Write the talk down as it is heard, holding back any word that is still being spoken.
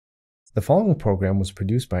The following program was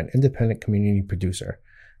produced by an independent community producer.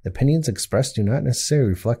 The opinions expressed do not necessarily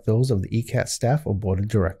reflect those of the ECAT staff or board of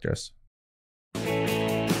directors.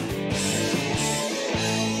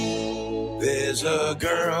 There's a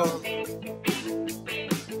girl,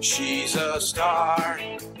 she's a star,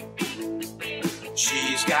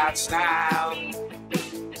 she's got style,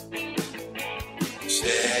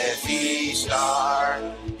 Steffi Star,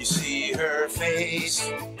 you see her face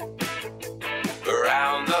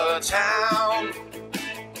around the town,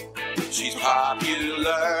 she's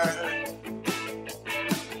popular,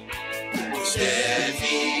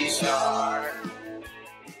 Steffi Star.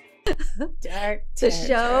 The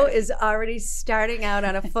show is already starting out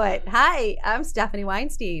on a foot. Hi, I'm Stephanie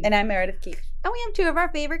Weinstein. And I'm Meredith Keach. And we have two of our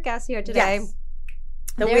favorite guests here today. Yes.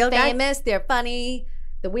 They're wheel guy? famous, they're funny.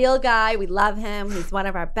 The wheel guy, we love him. He's one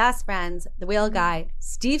of our best friends. The wheel guy,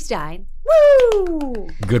 Steve Stein. Woo!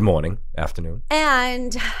 Good morning, afternoon.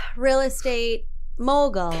 And real estate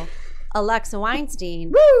mogul, Alexa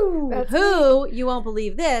Weinstein. Woo! Who, you won't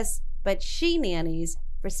believe this, but she nannies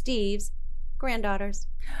for Steve's granddaughters.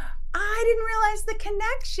 I didn't realize the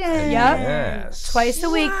connection. Yep. Yes. Twice a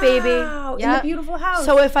week, baby. Wow, in Yep. the beautiful house.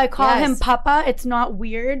 So if I call him Yes. Papa, it's not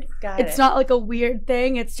weird. Got It's it. not like a weird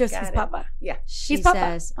thing. It's just Got his it. Papa. Yeah. She He's Papa.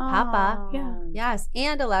 says, Papa. Oh. Yeah. Yes.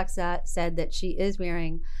 And Alexa said that she is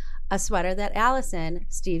wearing a sweater that Allison,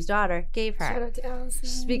 Steve's daughter, gave her. Shout out to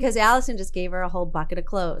Allison. Because Allison just gave her a whole bucket of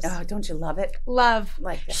clothes. Oh, don't you love it? Love.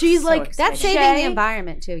 Like that. She's So like, exciting. That's saving Shay, the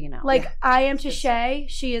environment too, you know. Like Yeah. I am to Shay,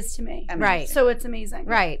 she is to me. I mean, Right. So it's amazing.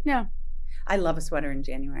 Right. Yeah. I love a sweater in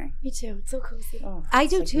January. Me too. It's so cozy. Oh, I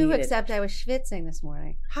it's do like too, needed. except I was schwitzing this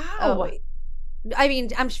morning. How? Oh, wait. I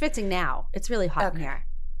mean, I'm schwitzing now. It's really hot in Okay. here.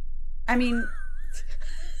 I mean,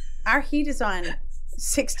 our heat is on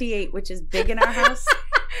 68, which is big in our house.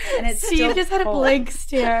 And it's Steve still just had a cold. blank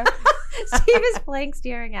stare. Steve is blank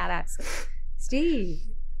staring at us. Steve.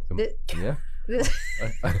 Yeah.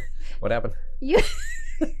 What happened? You,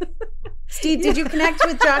 Steve, did you connect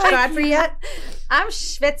with Josh Godfrey yet? I'm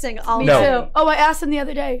schwitzing all Me No. day. too. Oh, I asked him the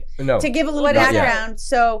other day. No. To give a little What is background,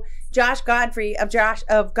 so Josh Godfrey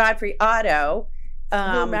of Godfrey Auto.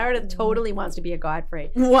 No, Meredith totally wants to be a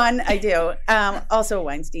Godfrey. One, I do. Also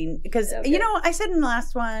Weinstein, because Okay. you know, I said in the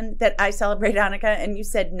last one that I celebrate Hanukkah, and you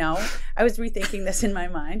said no. I was rethinking this in my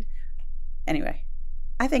mind. Anyway,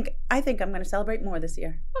 I think I'm going to celebrate more this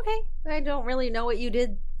year. Okay. I don't really know what you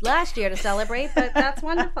did last year to celebrate, but that's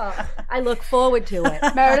wonderful. I look forward to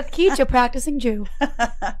it. Meredith Keach, a practicing Jew.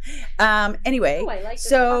 Anyway, Ooh, I like this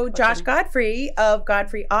so pop Josh button. Godfrey of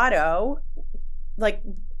Godfrey Auto, like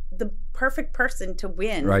the perfect person to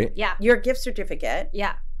win, Right? Yeah. your gift certificate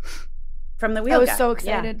Yeah. from the I wheel was guy. so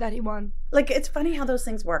excited that he won. Like, it's funny how those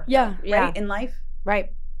things work. Yeah. Yeah. Right in life.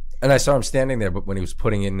 Right. And I saw him standing there, but when he was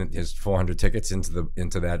putting in his 400 tickets into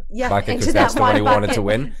that Yeah, bucket, into because that's that the one he one wanted to bucket.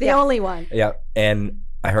 win. The Yeah. only one. Yeah. And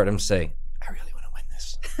I heard him say, I really want to win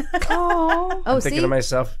this. Oh. Oh, I'm thinking see? to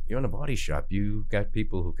myself, you're in a body shop. You got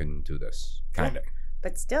people who can do this. Kind of.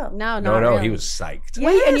 But still. No, No, really. he was psyched. Yeah.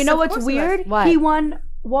 Wait, and you Yes, know of what's course he was. weird? What? He won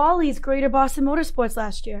Wally's Greater Boston Motorsports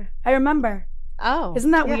last year. I remember. Oh.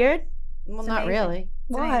 Isn't that Yeah. weird? Well, It's not amazing. really.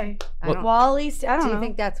 Why? I Well, don't, Wally's, I don't do you know.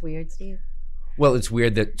 think that's weird, Steve? Well, it's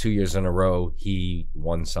weird that 2 years in a row he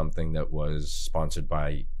won something that was sponsored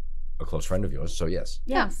by a close friend of yours. So yes.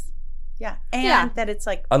 Yes. Yeah. And Yeah. that it's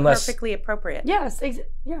like Unless- perfectly appropriate. Yes.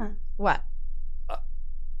 Yeah. What?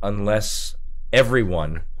 Unless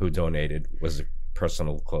everyone who donated was a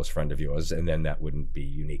personal close friend of yours, and then that wouldn't be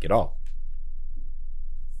unique at all.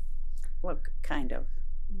 Well, kind of.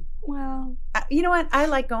 Well, You know what? I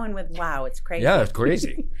like going with wow, it's crazy. Yeah, it's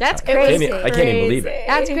crazy. That's I can't crazy. even- I can't even believe it.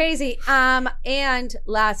 That's crazy. And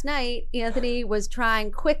last night, Anthony was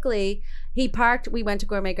trying quickly. He parked. We went to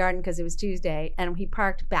Gourmet Garden because it was Tuesday, and he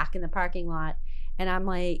parked back in the parking lot. And I'm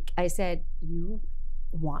like, I said, you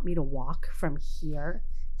want me to walk from here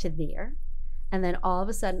to there? And then all of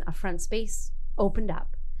a sudden, a front space opened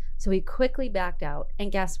up. So he quickly backed out.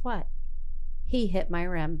 And guess what? He hit my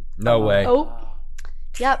rim. No way. oh,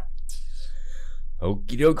 Yep. Okie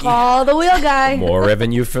dokie. call the wheel guy. More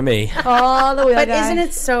revenue for me. Call the wheel But guy. isn't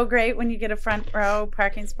it so great when you get a front row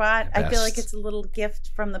parking spot? I feel like Best. it's a little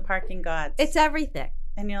gift from the parking gods. It's everything.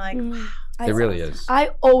 And you're like, Mm. It really is. I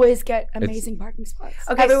always get amazing parking spots.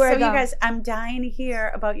 okay, Everywhere so I go. you guys, I'm dying to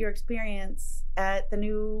hear about your experience at the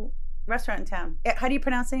new restaurant in town. How do you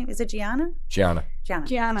pronounce the name? Is it Gianna? Gianna. Gianna.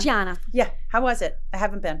 Gianna. Gianna. Yeah. How was it? I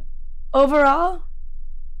haven't been. Overall,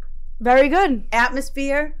 very good.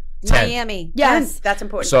 Atmosphere? 10. Miami. Yes. That's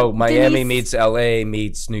important. So Miami Denise- meets LA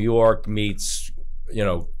meets New York meets,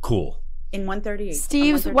 cool. In 138.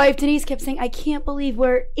 Steve's On 138. wife Denise kept saying, "I can't believe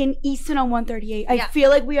we're in Easton on 138. I Yeah. feel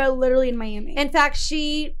like we are literally in Miami." In fact,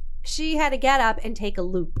 she had to get up and take a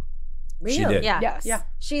loop. Really? She did. Yeah. Yes. Yeah.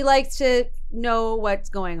 She likes to know what's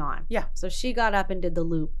going on. Yeah. So she got up and did the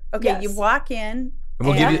loop. Okay, Yes. you walk in. And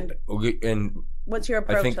we'll and give you. And what's your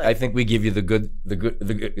approach? I think we give you the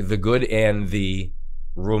good and the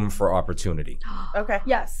room for opportunity. Okay.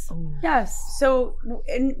 Yes. Yes. So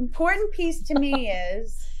an important piece to me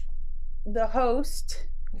is the host,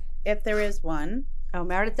 if there is one. Oh,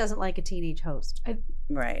 Meredith doesn't like a teenage host.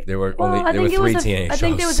 Right. There were Well, only there were three teenage I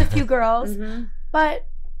think there was a hosts. few girls, Mhm. but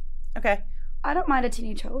Okay. I don't mind a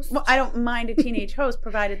teenage host. Well, I don't mind a teenage host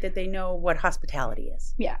provided that they know what hospitality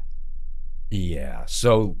is. Yeah. Yeah,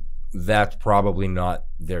 so that's probably not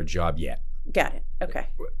their job yet. Got it. Okay.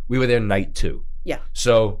 We were there night 2. Yeah.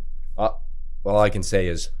 So all I can say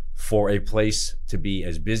is for a place to be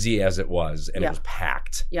as busy as it was, and Yeah. it was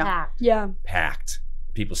packed, Yeah. Yeah. packed.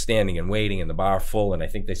 People standing and waiting, and the bar full, and I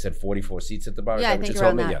think they said 44 seats at the bar. Is Yeah, that I what think you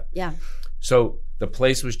around told me? that. Yeah. So the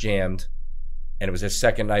place was jammed, and it was their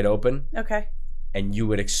second night open, Okay. and you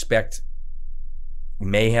would expect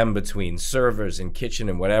mayhem between servers and kitchen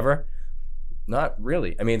and whatever. Not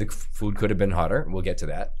really. I mean, the food could have been hotter. We'll get to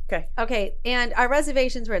that. Okay. Okay, and our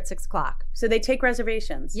reservations were at 6:00. So they take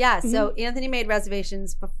reservations. Yeah, so Anthony made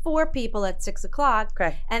reservations for 4 people at 6:00,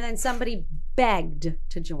 Okay. and then somebody begged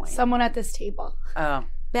to join. Someone at this table. Oh.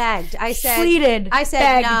 Begged. I said, Pleaded. begged.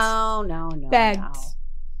 begged, No. Begged. No.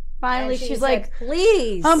 Finally, And she she's said, like,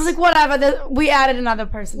 please. I was like, whatever. We added another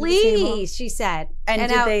person to the table. please, she said. And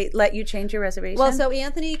did now- they let you change your reservation? Well, so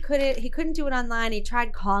Anthony couldn't do it online. He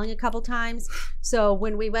tried calling a couple times. So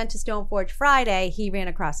when we went to Stoneforge Friday, he ran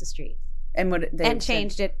across the street and what they and said-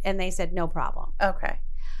 changed it, and they said no problem. Okay.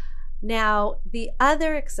 Now, the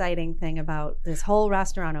other exciting thing about this whole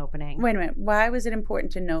restaurant opening. Wait a minute. Why was it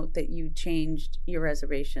important to note that you changed your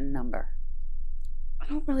reservation number? I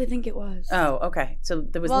don't really think it was. Oh, okay. So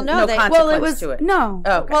there was Well, no, no they- consequence well, it was to it. no.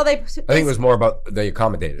 Oh, okay. Well, they I think it was more about they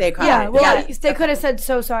accommodated. They it. Yeah, accommodated. well, Got it. they could have said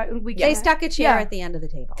so sorry. We they can't. stuck a chair Yeah. at the end of the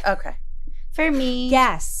table. Okay. For me.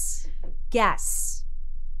 Guess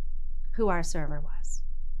who our server was.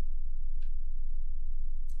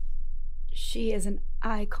 She is an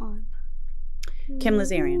icon. Kim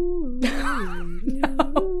Lazarian.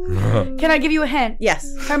 Can I give you a hint?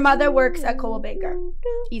 Yes. Her mother works at Coldwell Baker,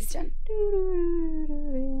 Easton.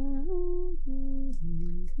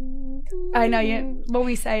 I know you when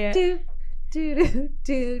we say it. Do.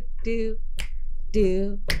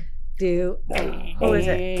 Who is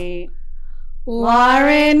it?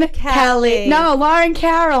 Lauren Kelly. No, Lauren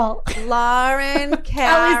Carroll. Lauren Carroll.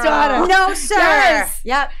 Kelly's daughter. No, sir. Yes.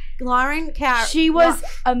 Yep. Lauren Carroll. She was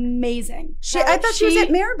amazing. I thought she was at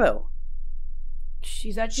Marabou.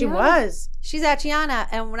 She's at She Gianna. was. She's at Gianna,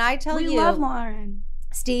 and when I tell We you, love Lauren.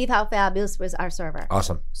 Steve, how fabulous was our server.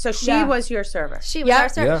 Awesome. So she Yeah. was your server. She was Yep. our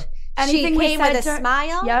server. Yeah. Anything she we came said with a to her-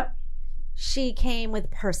 smile. Yep. She came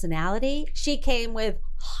with personality. She came with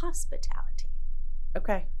hospitality.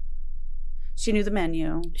 Okay. She knew the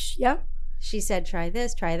menu. Yep. She said, try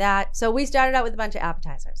this, try that. So we started out with a bunch of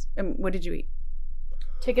appetizers. And what did you eat?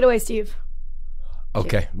 Take it away, Steve.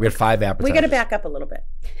 Okay, we had 5 appetizers. We got to back up a little bit.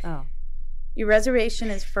 Oh, Your reservation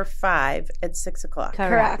is for 5 at 6:00.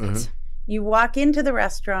 correct. Mhm. You walk into the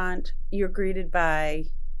restaurant. You're greeted by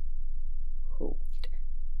who?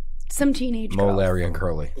 Some teenage Mo, girls. Larry, and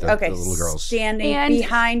Curly. The little girls. Standing And-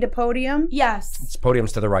 behind a podium. Yes. It's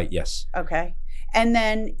podiums to the right. Yes. Okay. And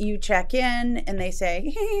then you check in and they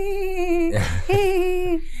say,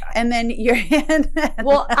 and then your hand.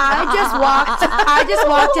 Well, I just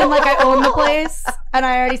walked in like I own the place and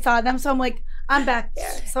I already saw them. So I'm like, I'm back there.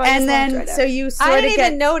 So I and just walked then, right so in. you I sort didn't of get.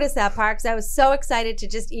 even notice that part because I was so excited to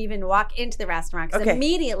just even walk into the restaurant. Because Okay.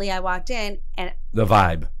 immediately I walked in and The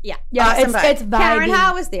vibe. yeah, Awesome vibe. it's vibey. Karen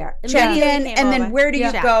Howe was there. Check Immediately in, came and then over. where do you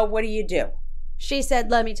Yeah. go? What do you do? She said,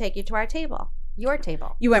 let me take you to our table. Your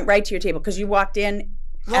table. You went right to your table because you walked in.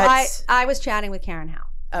 Well, at- I was chatting with Karen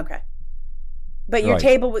Howe. Okay. But your Right.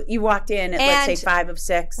 table, you walked in at, let's say, And- 5 of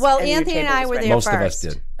 6. Well, and your Anthony and table I was were ready. there Most of us first.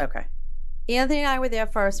 did. Okay. Anthony and I were there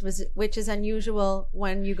first, which is unusual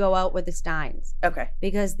when you go out with the Steins Okay.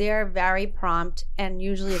 because they're very prompt and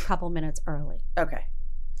usually a couple minutes early. Okay.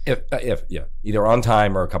 If either on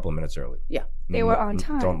time or a couple of minutes early. Yeah. They were on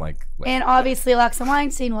time. Don't like. late. And obviously Alexa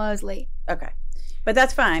Weinstein was late. Okay. But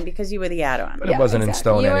that's fine because you were the add-on. But Yeah, it wasn't in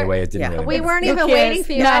exactly. stone You were- anyway. It didn't Yeah. really. We matter. weren't Who even cares? waiting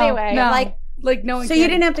for you No, anyway. no. Like, no one So you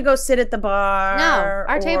cared. didn't have to go sit at the bar? no,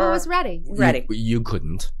 our table or- was ready. ready. You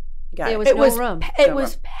couldn't. Got There it. was It no was room. it No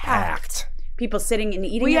was room. packed. People sitting and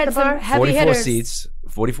eating We at had the some bar? heavy 44 hitters. seats.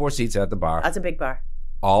 44 seats at the bar. That's a big bar.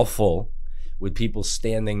 All full. with people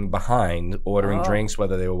standing behind ordering drinks,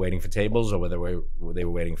 whether they were waiting for tables or whether they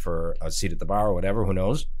were waiting for a seat at the bar or whatever. Who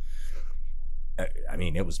knows? I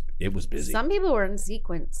mean, it was busy. Some people were in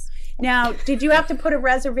sequence. Now, did you have to put a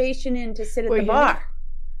reservation in to sit at Were the you?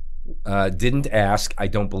 bar? Didn't ask. I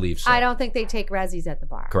don't believe so. I don't think they take resis at the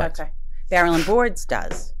bar. Correct. Okay. Barrel and Boards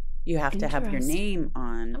does. You have to have your Interesting. name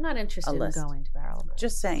on. I'm not interested in list. going to Barrel.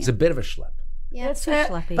 Just saying. It's a bit of a schlep. Yeah, it's That's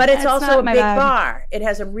so it. schleppy. But it's That's also not a my big bag. bar. It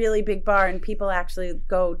has a really big bar, and people actually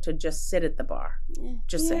go to just sit at the bar.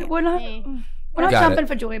 Just saying. We're not Got jumping it.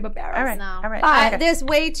 for joy, but barrels. All right. No. All right. Bye. Okay. There's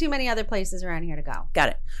way too many other places around here to go. Got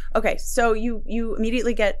it. Okay. So you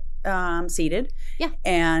immediately get seated. Yeah.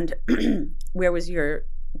 And where was your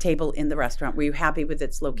table in the restaurant? Were you happy with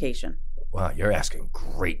its location? Wow, you're asking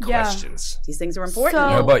great Yeah. questions. These things are important. So-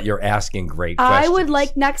 How about you're asking great I questions? would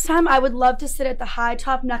like next time. I would love to sit at the high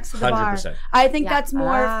top next to the bar. 100%. I think Yeah. that's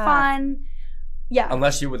more fun. Yeah.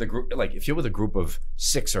 Unless you're with a group, like if you're with a group of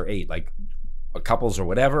 6 or 8, like couples or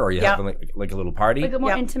whatever, or you Yeah. have like a little party, Like a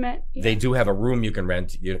more Yep. intimate. they do have a room you can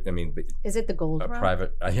rent. I mean, Is it the gold a room?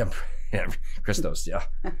 private. I am. Yeah, Christos. Yeah,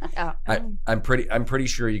 Oh. I'm pretty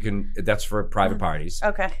sure you can. That's for private parties.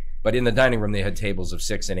 Okay. But in the dining room, they had tables of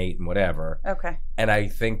 6 and 8 and whatever. Okay. And I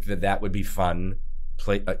think that would be fun.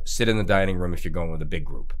 Sit in the dining room if you're going with a big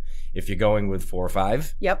group. If you're going with 4 or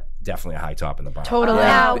 5, Yep. definitely a high top in the bar. Totally.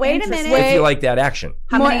 Now, wait a Interesting. minute. If you like that action.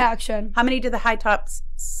 How more many- action. How many do the high tops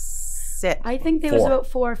sit? I think there was 4. about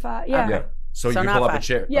 4 or 5. Yeah. Yeah. So you So can not pull up a 5.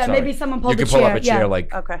 chair. Yeah, Sorry. maybe someone pulled You the can pull chair. up a chair Yeah.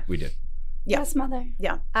 like Okay. we did. Yeah. Yes, mother.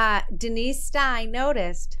 Denise Stein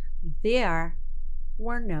noticed there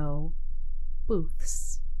were no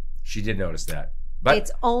booths. She did notice that. But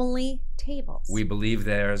It's only tables. we believe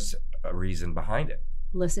there's a reason behind it.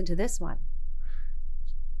 Listen to this one.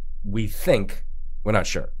 We think, we're not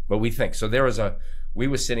sure, but we think. So we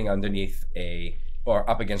were sitting underneath or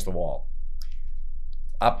up against the wall.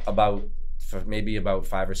 Up maybe about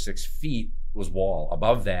 5 or 6 feet was wall.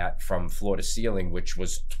 Above that, from floor to ceiling, which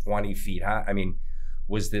was 20 feet high,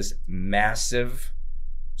 was this massive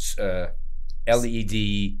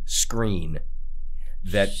LED screen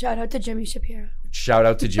that Shout out to Jimmy Shapiro. shout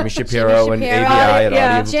out to Jimmy Shapiro and Shapiro. ABI and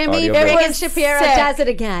Yeah. audio. Jimmy audio Friggin' was Shapiro sick. does it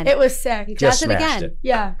again. It was sick. He Just does it smashed again. it.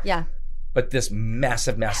 Yeah. Yeah. But this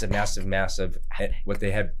massive, what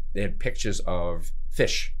they had pictures of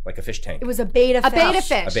fish, like a fish tank. It was a beta A fish. beta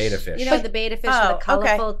fish. A beta fish. You know, the beta fish Oh, with the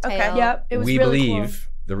colorful okay, tail. okay. Yep. It was We really believe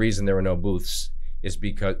the reason there were no booths is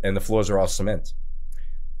because, and the floors are all cement.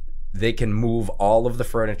 They can move all of the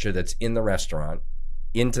furniture that's in the restaurant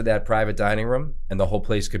into that private dining room, and the whole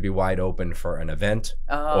place could be wide open for an event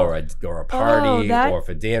Oh. or a party that- or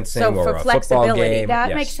for dancing So or for a football flexibility. game. That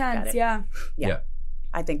Yes. makes Got sense. it. Yeah. Yeah.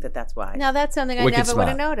 I think that's why. Now that's something I Wicked never would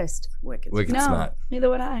have smart. noticed. Wicked. Wicked No, smart. neither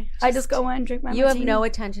would I. I just go in, drink my You have martini. no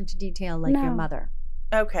attention to detail like your No. mother.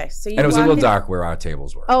 Okay. So you And it was a little walked in- dark where our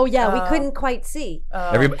tables were. Oh yeah, we Oh. couldn't quite see. Oh.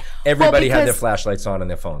 Everybody had their because flashlights on and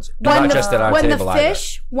their phones. When Not the, just at our when table the either.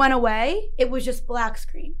 fish went away, it was just black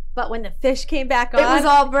screen. But when the fish came back on, It was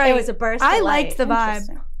all bright. It was a burst. I of liked light. the vibe.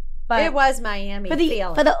 Interesting. But It was Miami. for the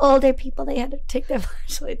feeling. for the older people, they had to take their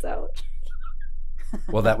flashlights out.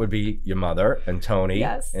 Well, that would be your mother and Tony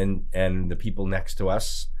Yes. and the people next to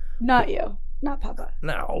us. Not you, not Papa.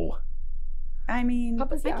 No. I mean,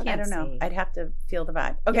 Papa's I young. don't know. see. I'd have to feel the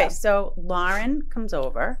vibe. Okay, Yeah. so Lauren comes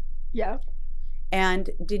over, Yeah. and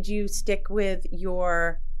did you stick with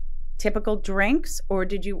your typical drinks, or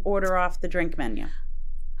did you order off the drink menu?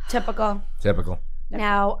 Typical. Typical.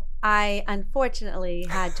 Now, I unfortunately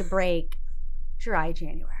had to break dry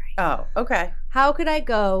January. Oh, okay. How could I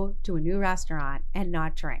go to a new restaurant and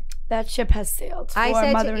not drink? That ship has sailed. I for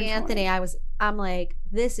said Mother to and Anthony, Tony. I'm like,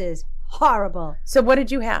 this is horrible. So what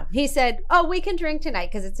did you have? He said, oh, we can drink tonight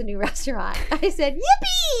because it's a new restaurant. I said,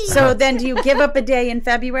 yippee! So then do you give up a day in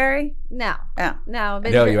February? No, Oh. no. I've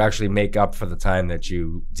been No, dri- you actually make up for the time that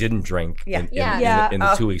you didn't drink Yeah. in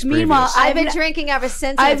the 2 weeks Meanwhile, previous. I've been I've- drinking ever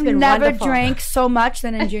since. And I've it's been never wonderful. drank so much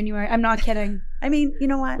than in January. I'm not kidding. I mean, you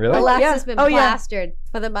know what? Really? Alexa's Yeah. been Oh, yeah. plastered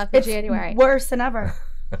for the month of It's January. worse than ever.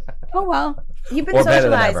 Oh well. You've been Or better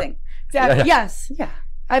than ever. socializing. Exactly. Yeah. Yes. Yeah.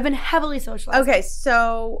 I've been heavily socialized. Okay,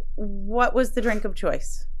 so what was the drink of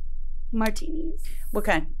choice? Martinis. What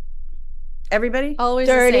kind? Everybody? Always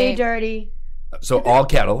the Dirty, same. dirty. So all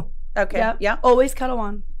kettle. Okay. Yep. Yep. Always Kettle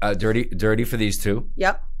One. Dirty for these two.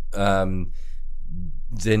 Yep.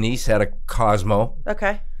 Denise had a Cosmo.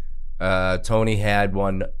 Okay. Tony had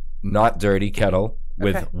one not dirty kettle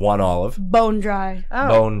with Okay. one olive, Bone dry. Oh,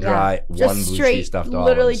 bone dry, one Just blue cheese straight, stuffed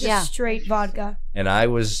literally olives. just Yeah. straight vodka. And I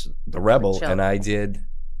was the rebel, Chill. and I did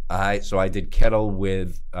kettle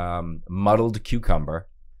with muddled cucumber,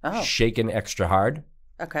 Oh. shaken extra hard,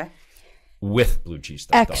 Okay. with blue cheese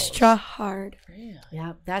stuffed Extra olives. hard.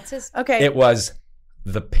 Yeah, that's his. Okay. It was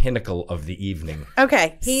the pinnacle of the evening.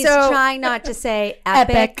 Okay. He's so trying not to say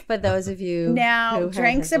epic, Epic. for those of you who now heard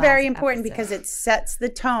drinks his are very last important episode. because it sets the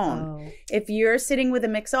tone. Oh. If you're sitting with a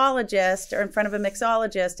mixologist or in front of a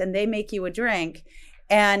mixologist and they make you a drink,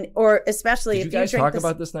 or especially Did if you guys drink talk this-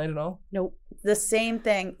 about this night at all? Nope. the same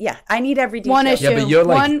thing. Yeah, I need every detail. One issue. Yeah, but you're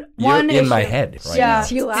like One you're in my issue. head right Yeah.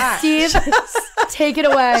 now. You are. Steve, take it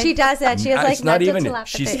away. She does that. She has like It's not mental even.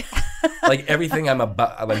 telepathy. She's like everything I'm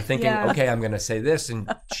thinking. Yeah. Okay, I'm going to say this, and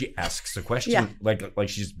she asks a question Yeah. like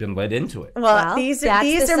she's been led into it. Well, these that's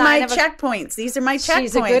are the my sign of a- checkpoints. These are my checkpoints.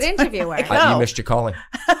 She's a good interviewer. You missed your calling,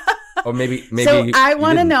 or maybe. So I you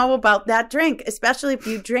want to didn't. know about that drink, especially if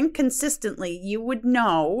you drink consistently. You would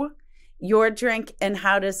know your drink and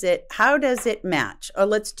how does it match? Or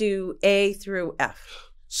let's do A through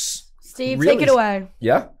F. Steve, Really? take it away.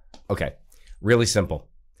 Yeah. Okay. Really simple.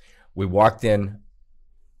 We walked in.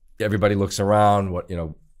 Everybody looks around. What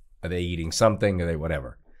are they eating something? Are they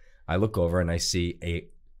whatever? I look over and I see a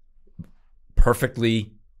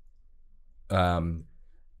perfectly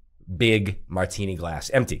big martini glass,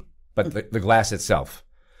 empty, but the glass itself,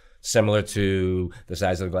 similar to the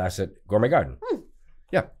size of the glass at Gourmet Garden.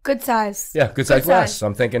 Good size. Yeah, good size Good glass. size. So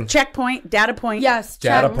I'm thinking Checkpoint, data point. Yes.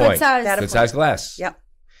 Data check. point. Good size. Data good size glass. Yep.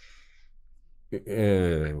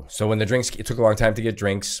 So when the drinks, it took a long time to get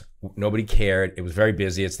drinks. Nobody cared. It was very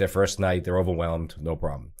busy. It's their first night. They're overwhelmed. No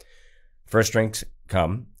problem. First drinks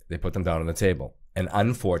come. They put them down on the table. And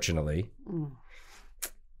unfortunately,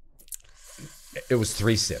 it was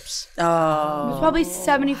 3 sips. It Oh, was probably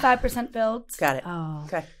 75% filled. got it. Oh.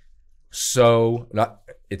 Okay. So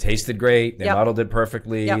it tasted great. They Yep. modeled it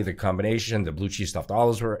perfectly. Yep. The combination, the blue cheese stuffed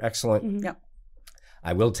olives were excellent. Mhm. Yep.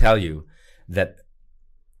 I will tell you that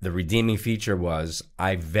the redeeming feature was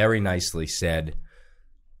I very nicely said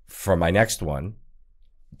for my next one,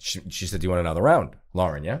 she said, do you want another round?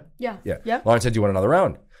 Lauren, yeah? Yeah. Yeah. Yep. Lauren said, do you want another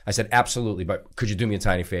round? I said, absolutely, but could you do me a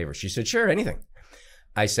tiny favor? She said, sure, anything.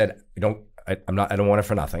 I said, I don't want it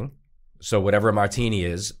for nothing. So whatever a martini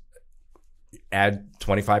is, add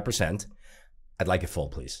 25%. I'd like it full,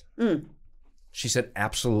 please. Mm. She said,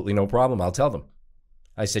 absolutely no problem. I'll tell them.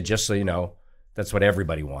 I said, just so you know, that's what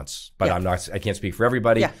everybody wants, but Yeah. I can't speak for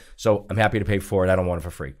everybody. Yeah. So I'm happy to pay for it. I don't want it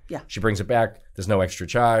for free. Yeah. She brings it back. There's no extra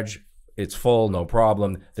charge. It's full, no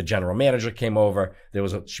problem. The general manager came over.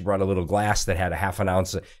 She brought a little glass that had a half an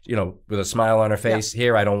ounce, with a smile on her face.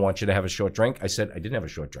 Here, I don't want you to have a short drink. I said, I didn't have a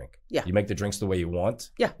short drink. Yeah. You make the drinks the way you want.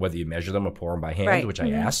 Yeah. Whether you measure them or pour them by hand, Right. which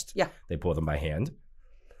I asked. Yeah. They pour them by hand.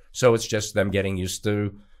 So it's just them getting used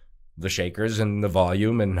to the shakers and the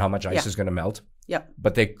volume and how much ice Yeah. is going to melt. Yep.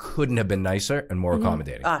 But they couldn't have been nicer and more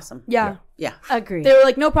accommodating. Awesome. Yeah. Yeah. Agreed. They were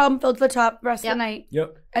like, no problem, filled to the top the rest Yep. of the night.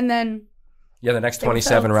 Yep. And then, Yeah, the next They were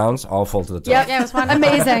 27 filled. rounds, all full to the top. Yep. Yeah, it was wonderful.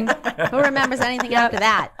 amazing. Who remembers anything after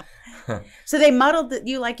that? So they muddled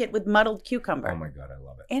you like it with muddled cucumber. Oh my God, I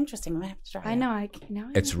love it. Interesting. I'm gonna have to try I that. know. Now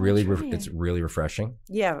I It's wanna really, try it. it's really refreshing.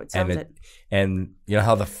 Yeah, it sounds it. And you know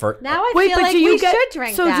how the first. Now I Wait, feel but like do you we get? should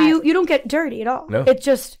drink so that. you don't get dirty at all? No. It's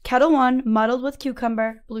just Kettle One muddled with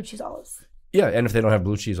cucumber, blue cheese olives. Yeah, and if they don't have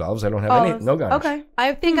blue cheese olives, I don't have Olives. no garnish. Okay.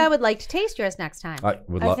 I think I would like to taste yours next time. I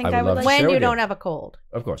would I love. think I would love to when share you with don't have a cold.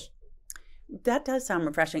 Of course. That does sound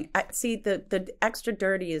refreshing. I see the extra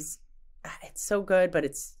dirty is it's so good, but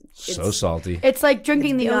it's So salty. It's like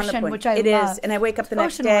drinking the beyond ocean, point. which I It love. is, and I wake up the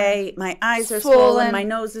next Ocean day, my eyes are swollen, Swollen. my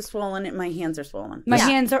nose is swollen, and my hands are swollen. My Yeah.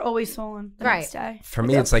 hands are always swollen the Right. next day. For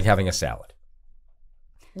me, it's like having a salad.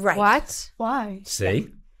 Right. What? Why? See?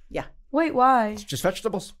 Yeah, Wait, why? It's just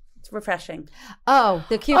vegetables. it's refreshing. Oh,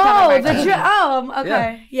 the cucumber. Oh, martini.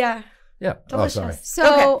 okay. Yeah. Yeah. Delicious. Oh, sorry.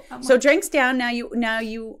 So Okay. So drinks down. Now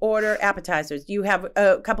you order appetizers. You have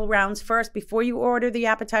a couple rounds first before you order the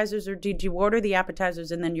appetizers, or did you order the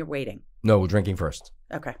appetizers and then you're waiting? No, we're drinking first.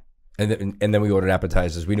 Okay. And then we ordered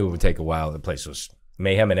appetizers. We knew it would take a while. The place was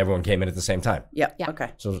mayhem, and everyone came in at the same time. Yep. Yeah.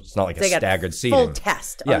 Okay. So it's not like a They got staggered full seating.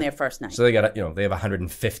 test Yeah. on their first night. So they got, they have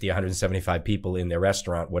 150, 175 people in their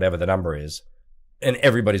restaurant, whatever the number is, and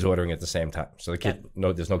everybody's ordering at the same time. So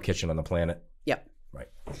there's no kitchen on the planet. Yep. Right.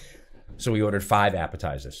 So we ordered 5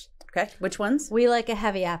 appetizers. Okay. Which ones? we like a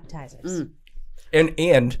heavy appetizers.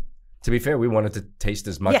 And to be fair, we wanted to taste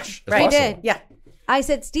as much as right. possible. We did. Yeah. I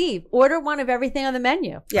said, Steve, order one of everything on the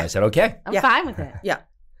menu. Yeah. I said, okay. I'm Yeah. fine with it. Yeah.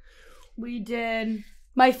 We did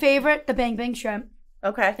my favorite, the Bang Bang shrimp.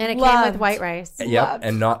 Okay. And it came Loved. with white rice. Yep. Loved.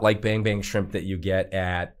 And not like Bang Bang shrimp that you get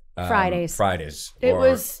at Fridays. Fridays. It or-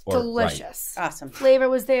 was or- right. delicious. Awesome. Flavor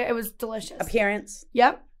was there. It was delicious. Appearance.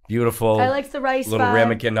 Yep. Beautiful. I liked the rice little vibe.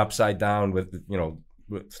 ramekin upside down with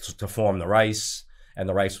to form the rice, and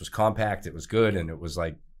the rice was compact. It was good, and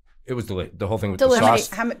it It was the whole thing with Delicious. the How many,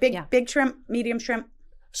 sauce. how many, big Yeah. big shrimp, medium shrimp?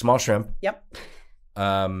 Small shrimp. Yep.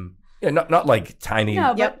 Yeah, not like tiny.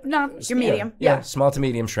 No, Yep. but not Your medium. Yeah, small to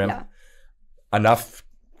medium shrimp. Yeah. Enough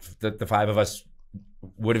that the five of us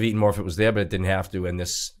would have eaten more if it was there, but it didn't have to. And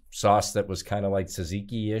this sauce that was kind of like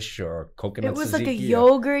tzatziki-ish or coconut It was tzatziki. like a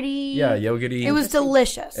or- yogurty. Yeah, yogurty. It was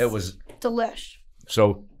delicious. It was delish.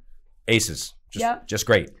 so aces. Just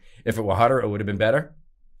great. If it were hotter, it would have been better.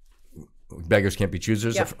 Beggars can't be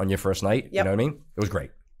choosers Yep. on your first night. You Yep. know what I mean? It was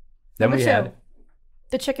great. Then Number we two, had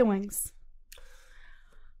the chicken wings.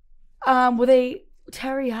 Were they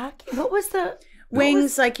teriyaki? What was the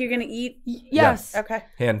Wings like you're gonna eat? Yes. Okay.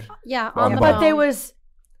 hand Yeah, On on the the But bone. there was,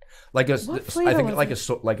 like a What I flavor think was like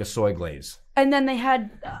it? like a soy glaze. and then they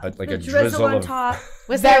had Like the a drizzle drizzle on of top.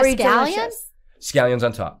 Was there a Very scallion? delicious. Scallions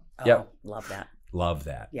on top. Oh, Yep. love that. Love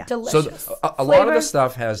that. Yeah. Delicious. So a lot of Flavor? the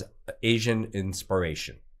stuff has Asian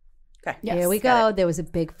inspiration. Okay. Yes. Here we got go. There was a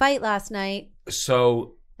big fight last night.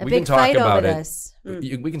 So A we big can talk fight about over it. this.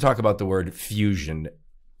 We can talk about the word fusion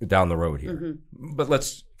down the road here, but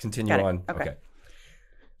let's continue Got it. on. Okay.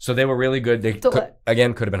 So they were really good. They could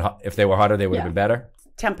have been hot. If they were hotter, they would have been better.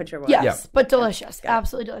 Temperature wise. Yes, Yeah. but delicious.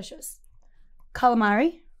 Absolutely delicious.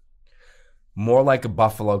 Calamari. More like a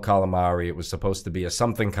buffalo calamari. It was supposed to be a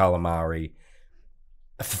something calamari.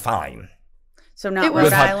 Fine. So not It was-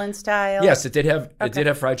 Rhode Island style. Yes, it did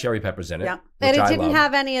have fried cherry peppers in it. Yeah. And which it I didn't love.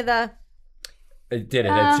 have any of the. It did.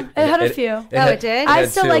 It had a few. It did? I had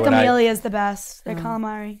still two, like and Amelia's the best. Their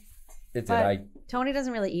calamari. It did. but- Tony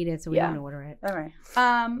doesn't really eat it, so we Yeah. don't order it. All right.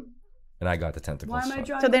 And I got the tentacles. Why am I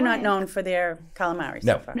drawing? So they're a not blank? known for their calamari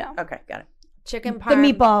No. so far. No. Okay, got it. Chicken The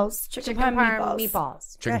parm. meatballs. Chicken, Chicken parm parm meatballs.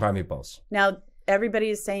 meatballs. Chicken parm meatballs. Now everybody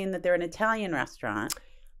is saying that they're an Italian restaurant.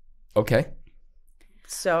 Okay.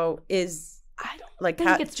 So is I don't like think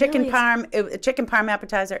how, it's chicken really a chicken parm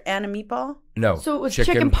appetizer and a meatball? No. So it was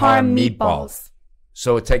chicken parm meatballs.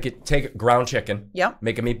 So take ground chicken. Yep.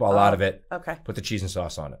 Make a meatball out of it. Okay. Put the cheese and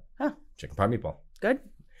sauce on it. Huh. Chicken parm meatball. Good.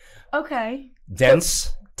 Okay.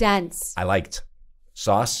 Dense. Dense. I liked.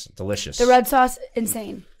 Sauce. Delicious. The red sauce,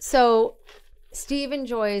 insane. So Steve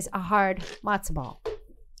enjoys a hard matzo ball,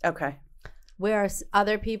 Okay. whereas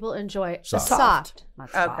other people enjoy Soft. a soft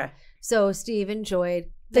matzo ball. Okay. So Steve enjoyed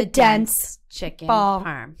The dense chicken ball.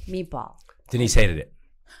 parm meatball. Denise hated it.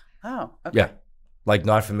 Oh. Okay. Yeah. Like,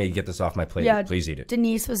 not for me. Get this off my plate. Yeah. Please eat it.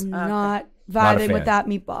 Denise was not Not a vibing fan. with that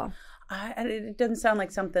meatball. It doesn't sound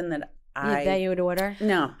like something that That you would order?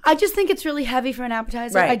 No. I just think it's really heavy for an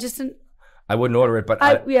appetizer. Right. I just didn't. I wouldn't order it, but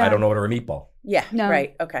yeah. I don't order a meatball. Yeah. No.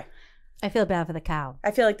 Right. Okay. I feel bad for the cow.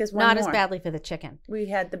 I feel like there's one Not more. as badly for the chicken. We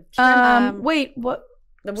had the shrimp, Wait, what?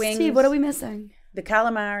 the wings, Steve, what are we missing? the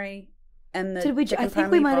calamari, and the Did we? chicken I think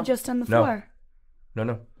parm we might have meatball. just done the No. 4.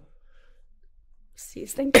 No.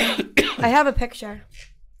 Steve's thinking. I have a picture.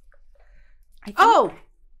 Oh,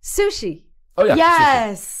 sushi. Oh, yeah.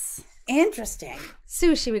 Yes. Interesting.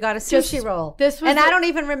 Sushi. We got a sushi Just- roll. this was and I the don't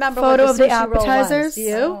even remember photo what of the the sushi roll was. appetizers. Do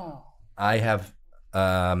you? Oh. I have,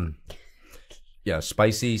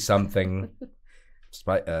 spicy something.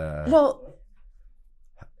 Well,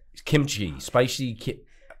 Kimchi.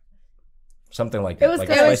 Something like that. It was like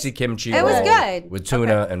good. a spicy kimchi It was roll good. with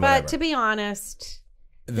tuna and whatever. But to be honest,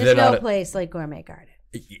 They're there's no not a- place like Gourmet Garden.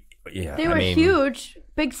 Yeah, They I were mean, huge.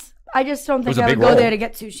 Big. I just don't was think a I big would go roll. there to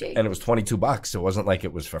get sushi. And it was $22. It wasn't like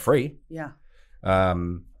it was for free. yeah.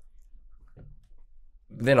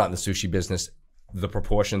 They're not in the sushi business. The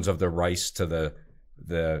proportions of the rice to the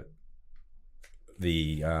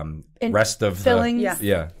In rest of fillings. the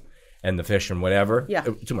yeah, and the fish and whatever. Yeah.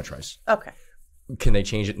 Too much rice. Okay. Can they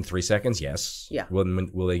change it in 3 seconds? Yes. Yeah.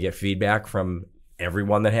 Will they get feedback from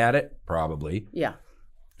everyone that had it? Probably. Yeah.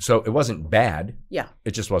 So it wasn't bad. Yeah.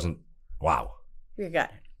 It just wasn't wow. You got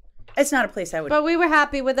it. It's not a place I would. But we were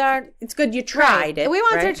happy with our. It's good you tried it. We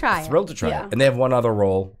wanted right? to try it. Thrilled to try Yeah. it. And they have one other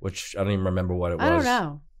roll, which I don't even remember what it was. I don't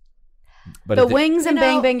know. But The it did- wings and You know-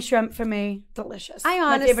 bang bang shrimp for me, delicious. I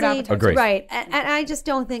My favorite honestly, appetizer. Agreed. right, and I just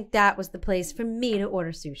don't think that was the place for me to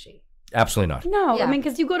order sushi. Absolutely not. No, Yeah. I mean,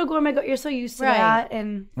 because you go to Gourmet, you're so used to Right. that,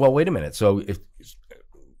 and Well, wait a minute. So if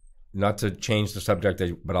not to change the subject,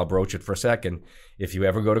 but I'll broach it for a second. If you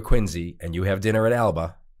ever go to Quincy and you have dinner at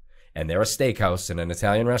Alba, and they're a steakhouse and an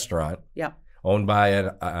Italian restaurant Yeah. owned by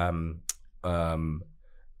an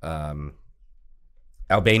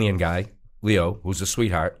Albanian guy, Leo, who's a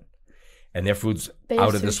sweetheart, and their food's They have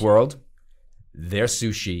out of this sushi. world, their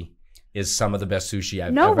sushi is some of the best sushi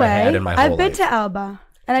I've no ever way. had in my whole I've been life. to Alba,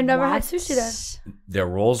 and I've never had What? sushi there. Their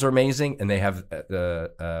rolls are amazing, and they have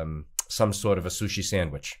some sort of a sushi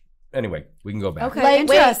sandwich. anyway, we can go back. Okay. Wait,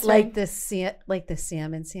 Interesting. like the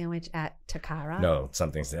salmon sandwich at Takara. No,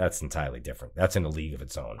 that's entirely different. That's in a league of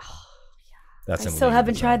its own. That's I in a still league of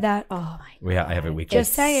haven't its tried own. that. Oh my. I have it weekend.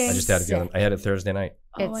 Just saying. I just had it. I had it Thursday night.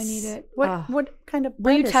 Oh, I need it. What kind of Will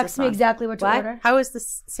bread you is text this me on? exactly what to What? order? How is the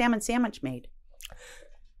salmon sandwich made?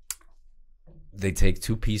 They take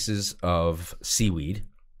 2 pieces of seaweed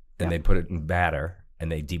and they put it in batter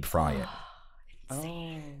and they deep fry it.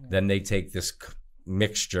 Then they take this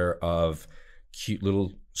mixture of cute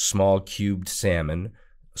little small cubed salmon,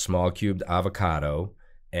 small cubed avocado,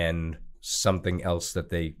 and something else that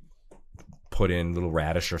they put in, little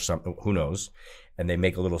radish or something, who knows. And they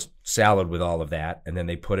make a little salad with all of that, and then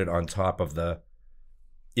they put it on top of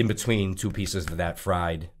in between 2 pieces of that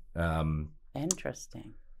fried.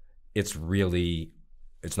 Interesting. It's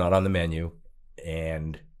not on the menu,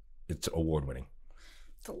 and it's award-winning.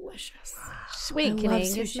 Delicious. Sweet. I Can love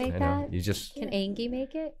Angus sushi. make I know. that? You just Can Angie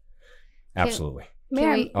make it? absolutely.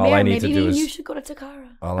 Mary, All I need maybe to do is- you should go to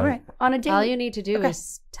Takara All right. on a date. All you need to do Okay.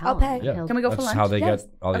 is tell I'll him. pay. Yeah. Can we go for That's lunch? how they Yes.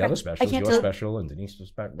 get all the Okay. other specials. can't Your do- special and Denise's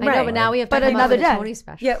special. I know, Right. but now we have to But come another up with a day. Tony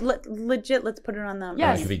special. Yeah, legit. Let's put it on the.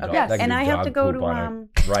 Yes. That could be Okay. dog, that could And be I have dog to go poop to on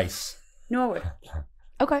a rice. Norwood.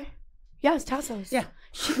 Okay. Yes, Tassos. Yeah.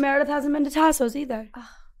 Meredith hasn't been to Tassos either.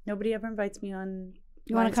 Nobody ever invites me on.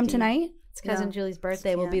 You want to come Weinstein. tonight? It's cousin No. Julie's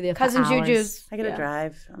birthday. We'll Yeah. be there for Cousin hours. Juju's. I gotta Yeah.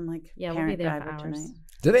 drive. I'm like Yeah, we'll be parent there for driver hours. tonight.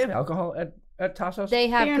 Do they have alcohol at Tassos? They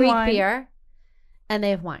have Beer and Greek wine. beer, and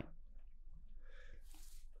they have wine.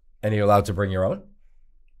 And you're allowed to bring your own?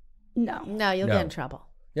 No. No, you'll No. get in trouble.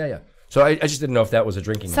 Yeah. So I just didn't know if that was a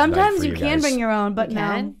drinking night Sometimes for you can guys. bring your own, but You no.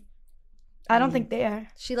 can? I don't think they are.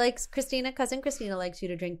 She likes cousin Christina likes you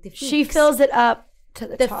to drink the Feeks. She fills it up to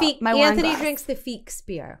the top. Feek. My wine Anthony glass. drinks the Feeks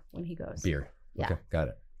beer when he goes. beer. Yeah. Okay, got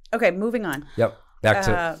it. Okay, moving on. Yep. Back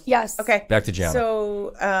to Yes. Okay. back to Gianna.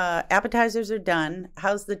 So appetizers are done.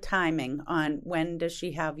 How's the timing on when does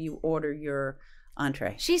she have you order your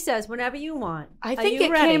entree? She says whenever you want. I Are think you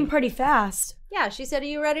it ready? came pretty fast. Yeah, she said, "Are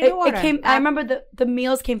you ready to order?" It came. I remember the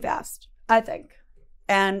meals came fast. I think.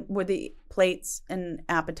 And were the plates and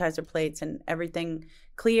appetizer plates and everything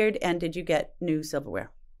cleared? And did you get new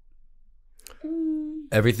silverware?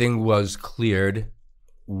 Everything was cleared.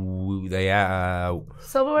 We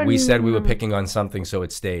Silverware. said we were picking on something, so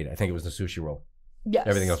it stayed. I think it was the sushi roll. Yes.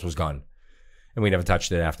 Everything else was gone, and we never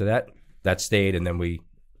touched it after that. That stayed, and then we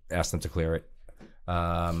asked them to clear it.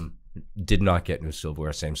 Did not get new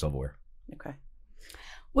silverware. Same silverware. Okay.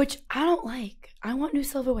 Which I don't like. I want new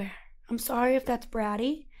silverware. I'm sorry if that's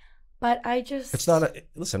bratty, but I just. It's not a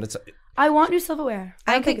listen. I want new silverware.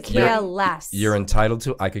 I don't think could it's care bad. less. You're entitled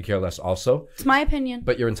to. I could care less, also, It's my opinion.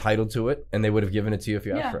 but you're entitled to it, and they would have given it to you if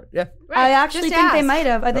you asked Yeah. for it. Yeah. I actually Just think they ask. might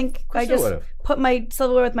have. I think course I they just would've. put my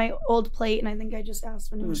silverware with my old plate, and I think I just asked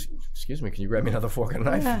for new. Excuse me. Can you grab me another fork and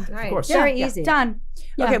a knife? Yeah. Of Right. course. Very Yeah. easy. Done.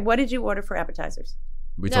 Yeah. Okay, what did you order for appetizers?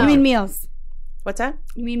 We No. told You mean you. meals? What's that?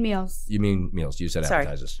 You mean meals? You mean meals? You said Sorry.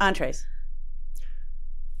 appetizers. Entrees.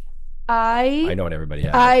 I know what everybody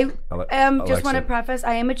has. I Alexa. just want to preface.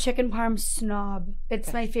 I am a chicken parm snob.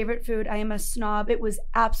 It's my favorite food. I am a snob. It was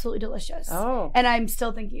absolutely delicious. Oh. And I'm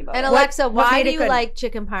still thinking about And it Alexa, what why made do it you good? like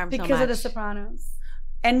chicken parm so because much? of The Sopranos.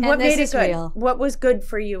 And what And this made it is good? real. What was good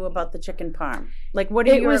for you about the chicken parm? Like what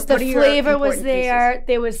are It your was the what are your flavor was important there. pieces?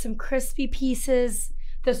 There was some crispy pieces.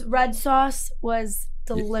 This red sauce was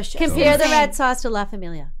delicious. Compare the Insane. red sauce to La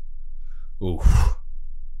Familia. Oof.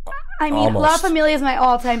 I mean, Almost. La Familia is my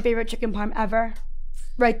all-time favorite chicken parm ever.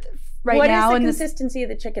 Right What now. does the in this, consistency of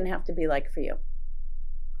the chicken have to be like for you?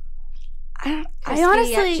 I Crispy yet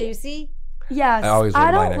honestly, juicy. yes, I always I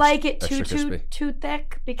order mine don't like it extra too crispy.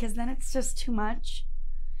 thick because then it's just too much.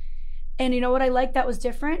 And you know what I liked that was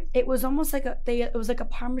different? It was almost like it was like a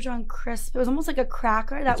Parmesan crisp. It was almost like a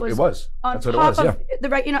cracker that was It was. on That's what top it was. of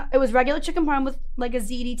the it was regular chicken parm with like a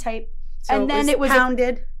ziti type. So And then it was a-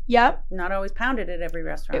 pounded, Yep. not always pounded at every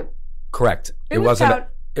restaurant. Correct. It was wasn't. pound-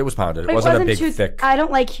 It was pounded. It But wasn't a big too thick. I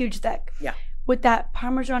don't like huge thick. Yeah. With that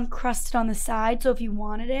Parmesan crusted on the side, so if you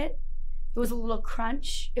wanted it, it was a little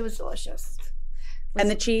crunch. It was delicious. And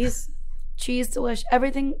the cheese, Cheese, delicious.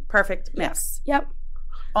 Everything. perfect mix. Yep.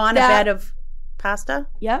 On That- a bed of pasta,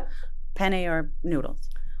 Yep. penne or noodles.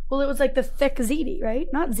 Well, it was like the thick ziti, right?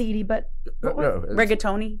 Not ziti, but No,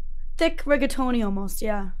 Rigatoni. thick rigatoni almost.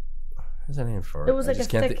 Yeah. There's a name for it. It was I like just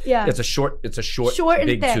a can't thick- think- yeah. It's a short. Short and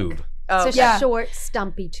big thick. tube. Oh, It's a Yeah. short,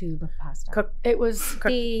 stumpy tube of pasta. Cook, It was.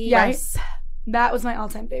 cook, Yes. That was my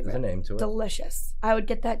all-time There's a favorite. name to it. Delicious. I would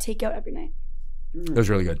get that takeout every night. It was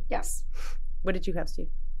really good. Yes. What did you have, Steve?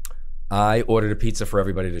 I ordered a pizza for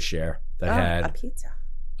everybody to share. That a had pizza.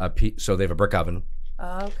 so they have a brick oven.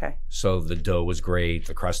 Oh, okay. So the dough was great.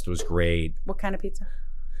 The crust was great. What kind of pizza?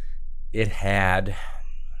 It had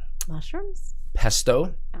Mushrooms?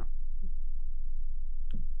 pesto,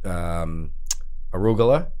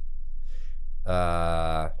 arugula,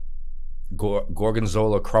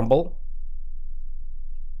 gorgonzola crumble,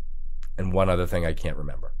 and one other thing I can't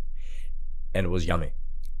remember. And it was yummy.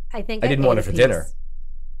 I think I didn't want it for dinner.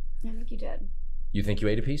 I think you did. You think you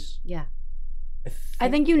ate a piece? Yeah. I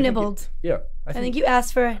think you nibbled. Yeah. I think you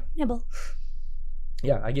asked for a nibble.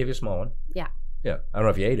 Yeah, I gave you a small one. Yeah. Yeah. I don't know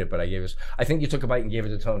if you ate it, but I gave you. I think you took a bite and gave it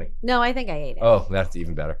to Tony. No, I think I ate it. Oh, that's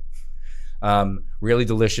even better. Really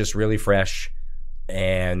delicious, really fresh,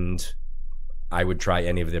 and I would try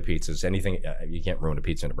any of their pizzas. Anything you can't ruin a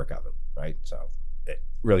pizza in a brick oven, right? So,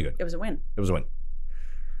 really good. It was a win. It was a win.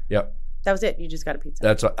 Yep. That was it. You just got a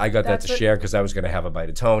pizza. I got that to share because I was going to have a bite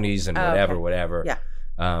of Tony's and whatever.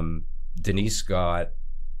 Yeah. Denise got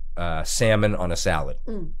salmon on a salad.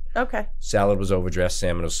 Okay. Salad was overdressed.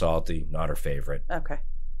 Salmon was salty. Not her favorite. Okay.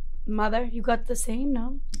 Mother, you got the same?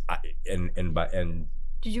 No. And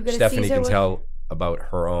Did you get Stephanie a Caesar can with- tell about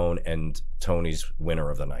her own and Tony's winner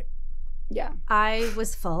of the night. Yeah. I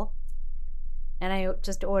was full, and I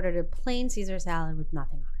just ordered a plain Caesar salad with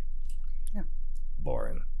nothing on it.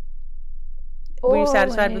 Boring. Were you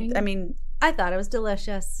satisfied Boring. with? I mean, I thought it was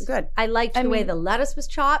delicious. good. I liked the way the lettuce was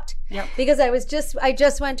chopped. Yep. Because I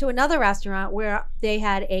just went to another restaurant where they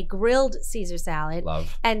had a grilled Caesar salad.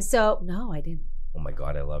 Love. And so no, I didn't. Oh my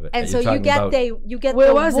God, I love it. And Are so you talking get about Where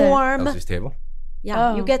the was it? warm. Elsie's table?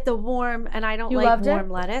 Yeah, Oh. you get the warm, and I don't You like loved it? warm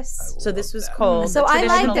lettuce. So this was that. cold. So the I like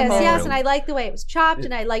traditional this, cold. yes, and I like the way it was chopped,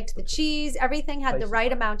 and I liked the cheese. Everything had the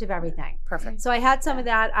right amount of everything. Perfect. So I had some of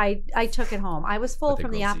that. I took it home. I was full But the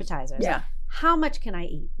from the grilled Caesar. appetizers. Yeah. How much can I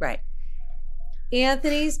eat? Right.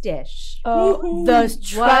 Anthony's dish Oh, the was the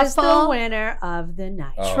truffle, winner of the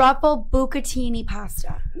night. Oh. truffle bucatini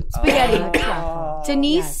pasta. Spaghetti. Truffle.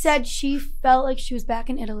 Denise Yes. said she felt like she was back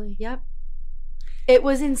in Italy. Yep. It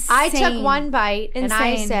was insane. I took one bite and I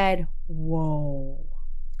Insane. said, "Whoa."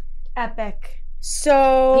 Epic.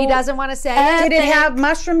 So He doesn't want to say Did it anything. have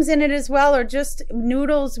mushrooms in it as well, or just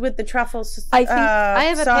noodles with the truffles? I think- I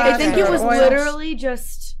have a sauce picture. I think or it was oils? literally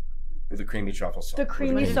just With the creamy truffle sauce. the With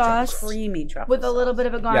creamy truffle sauce creamy truffle with a little sauce. bit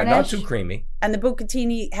of a Yeah, garnish. not too creamy. And the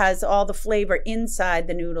bucatini has all the flavor inside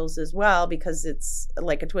the noodles as well because it's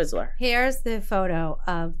like a Twizzler. Here's the photo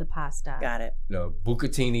of the pasta. Got it. No,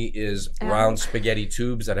 bucatini is round spaghetti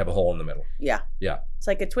tubes that have a hole in the middle. Yeah. Yeah. It's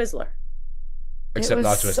like a Twizzler. Except was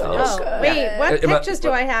not twisted. so Yes. good. Oh, wait, what Am I- pictures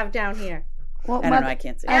do I have down here? Well, I don't Mother- know. I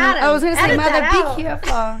can't see. Adam, I was going to say, edit Mother, that out. be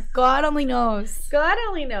careful. God only knows. God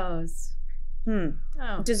only knows. Oh.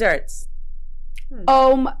 Oh. Desserts.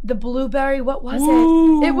 The blueberry, what was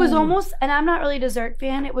it? It was almost, and I'm not really a dessert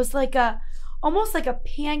fan. It was like almost like a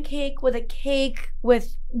pancake with a cake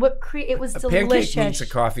with whipped cream. It was A delicious. pancake meets a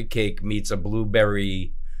coffee cake meets a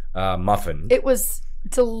blueberry muffin It was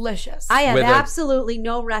delicious. I have With a- absolutely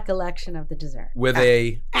no recollection of the dessert. with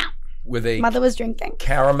a Mother was drinking.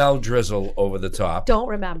 caramel drizzle over the top Don't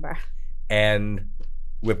remember. and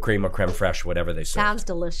whipped cream or creme fraiche, whatever they serve. Sounds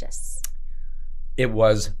delicious. It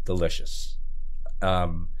was delicious.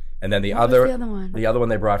 And then the What was other the other one? the other one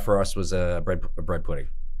they brought for us was a bread pudding,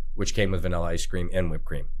 which came with vanilla ice cream and whipped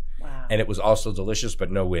cream. Wow. And it was also delicious,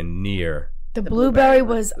 but nowhere near. The blueberry blueberry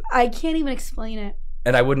was, I can't even explain it.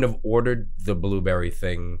 And I wouldn't have ordered the blueberry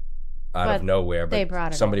thing out But of nowhere. But they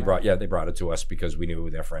brought it somebody over. they brought it to us because we knew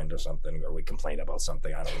their friend or something, or we complained about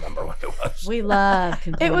something. I don't remember what it was. We love It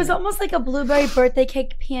complaining. was almost like a blueberry birthday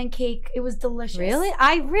cake pancake. It was delicious. Really?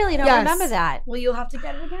 I really don't Yes. remember that. Well, you'll have to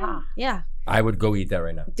get it again. Yeah. I would go eat that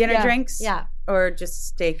right now. Dinner Yeah. drinks? Yeah. Or just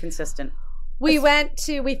stay consistent? We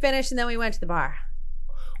finished and then we went to the bar.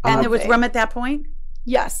 And there was Okay. rum at that point?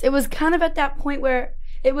 Yes, it was kind of at that point where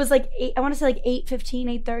it was like 8, I want to say like 8:15,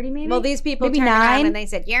 8:30 maybe. Well, these people Maybe turned around 9? and they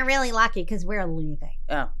said, "You're really lucky because we're leaving."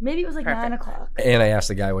 Oh. Maybe it was like Perfect. 9 o'clock. And I asked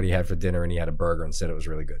the guy what he had for dinner, and he had a burger and said it was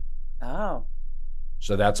really good. Oh.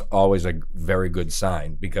 So that's always a very good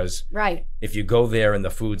sign, because Right. if you go there and the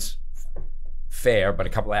food's fair, but a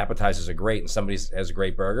couple of appetizers are great, and somebody has a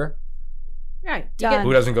great burger, Right. You Done. get-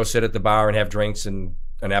 who doesn't go sit at the bar and have drinks and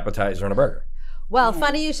an appetizer and a burger? well,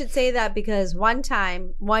 funny you should say that because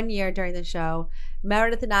one year during the show,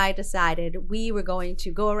 Meredith and I decided we were going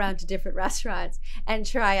to go around to different restaurants and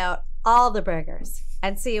try out all the burgers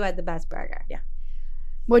and see who had the best burger. Yeah.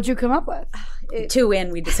 What'd you come up with? 2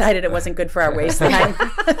 in, we decided it wasn't good for our waistline.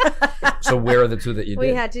 So where are the two that you did? We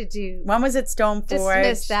had to do One was at Stone Forge.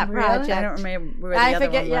 dismiss that Really? project. I don't remember where the I other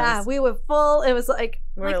forget. one Yeah, was. we were full. It was like,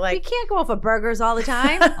 We were we like- can't go for burgers all the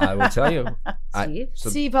time. I will tell you. Steve? So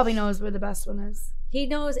Steve probably knows where the best one is. He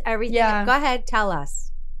knows everything. Yeah. Go ahead, tell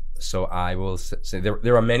us. So I will say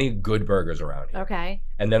there are many good burgers around here. Okay.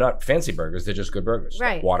 And they're not fancy burgers, they're just good burgers.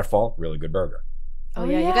 Right. Like Waterfall, really good burger. Oh,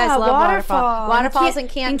 yeah, you guys love Waterfall. Waterfall's in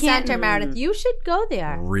Canton Canton. Center, Meredith. You should go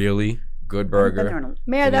there. Really good burger.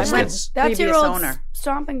 Mayor, that's Biscuits. that's your Previous old owner.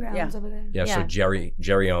 stomping grounds Yeah. over there. Yeah, so Yeah.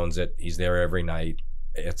 Jerry owns it. He's there every night.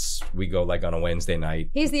 We go like on a Wednesday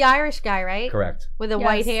night. He's the Irish guy, right? Correct. With the Yes.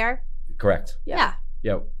 white hair? Correct. Yeah.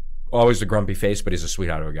 Yeah. Always a grumpy face, but he's a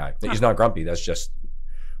sweetheart of a guy. He's not grumpy. That's just,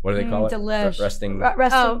 what do they call it? Delish. Resting.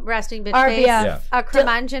 Resting bitch RBF. face. Yeah. A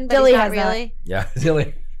curmudgeon, but Dilly he's not has that. really. Yeah.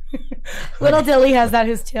 Really. Little Dilly has that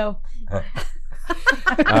his too.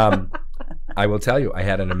 I will tell you, I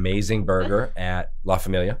had an amazing burger at La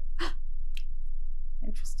Familia.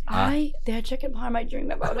 Interesting. Their chicken parm, I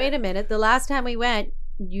dream about. Wait a minute. The last time we went,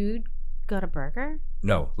 you got a burger?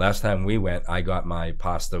 No, last time we went, I got my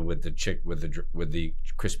pasta with the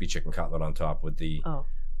crispy chicken cutlet on top with the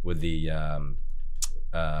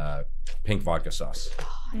pink vodka sauce.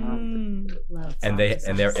 Love And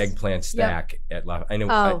their eggplant stack at La. I know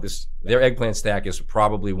Oh. their eggplant stack is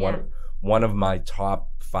probably Yeah. one of my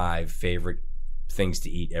top 5 favorite things to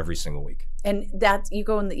eat every single week. And that's you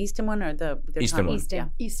go in the Easton one or the Easton one.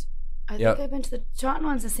 Easton. East. I think Yeah. I've been to the Taunton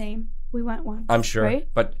one's the same. We went once. I'm sure, Right?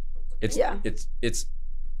 but it's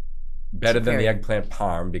better than the Superior. eggplant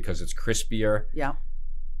parm because it's crispier Yeah.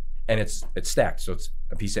 and it's stacked. So it's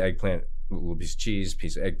a piece of eggplant, a little piece of cheese,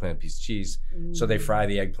 piece of eggplant, piece of cheese. So they fry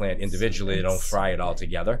the eggplant individually. They don't fry it all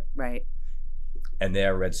together. Right. And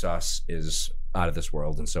their red sauce is out of this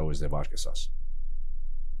world, and so is their vodka sauce.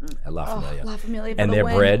 At La Familia. La Familia. And for the their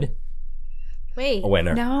win. bread, Wait. a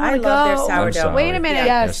winner. No, I to love their go. sourdough. I'm sorry. Wait a minute.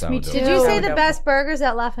 Yes, Their me sourdough. too. Did you say Sourdough. the best burgers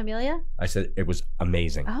at La Familia? I said it was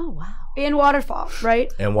amazing. Oh, wow. In Waterfall,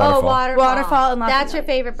 right? And Waterfall. Oh, Waterfall. Waterfall and La That's your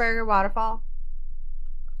Familia. favorite burger, Waterfall?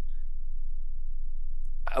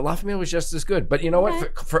 La Familia was just as good. But you know Okay.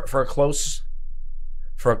 what? For a close,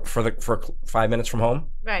 for 5 minutes from home,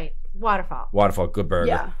 Right. Waterfall. Waterfall, good burger,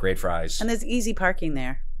 Yeah. great fries, And there's easy parking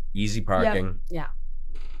there. easy parking. Yeah.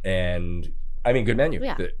 And I mean, good menu.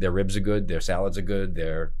 Yeah. Their ribs are good. Their salads are good.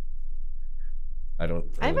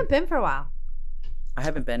 I haven't been for a while. I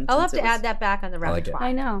haven't been. I'll have since to it was- add that back on the I like it. repertoire.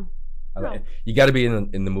 I know. You got to be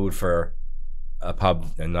in the mood for a pub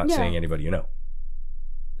and not Yeah. seeing anybody you know.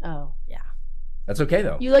 Oh, yeah. That's okay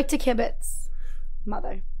though. You like to kibitz,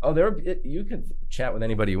 mother. Oh, you can chat with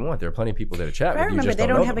anybody you want. There are plenty of people there to chat I with. You remember just they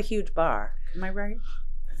don't don't know have a them. huge bar. Am I right?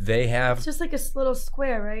 They have. It's just like a little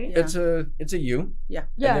square, right? Yeah. It's a U. Yeah.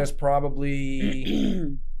 Yeah. And there's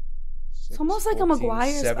probably. It's almost like a 14,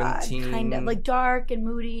 McGuire's vibe, 17. kind of like dark and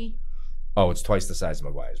moody. Oh, it's twice the size of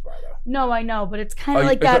McGuire's bar though. No, I know, but it's kind Oh, of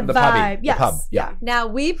like the that puppy, vibe. the Yes, pub, yeah. Now,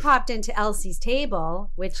 we popped into Elsie's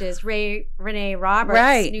Table, which is Renee Roberts'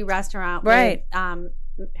 Right. new restaurant Right.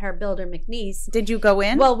 with her builder McNeese. Did you go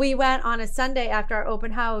in? Well, we went on a Sunday after our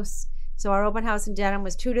open house. So our open house in Dedham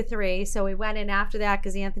was 2 to 3. So we went in after that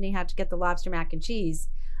because Anthony had to get the lobster mac and cheese.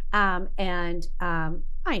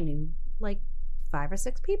 I knew like 5 or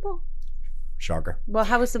 6 people. Shocker. Well,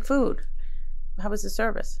 how was the food? How was the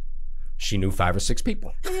service? She knew 5 or 6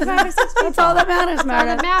 people. I knew 5 or 6 people. That's all that matters, That's all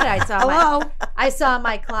Meredith. that mattered. Hello. I saw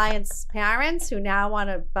my clients' parents who now want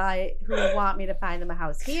me to find them a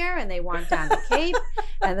house here, and they want down the Cape.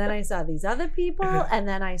 And then I saw these other people, and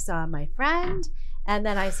then I saw my friend, and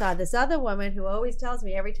then I saw this other woman who always tells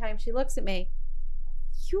me every time she looks at me,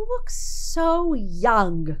 "You look so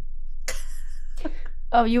young."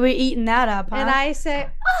 Oh, you were eating that up, huh? And I say,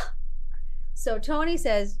 "Ah." So Tony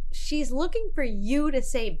says she's looking for you to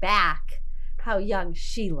say back how young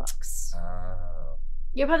she looks.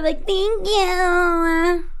 You're probably like, thank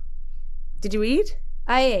you. Did you eat?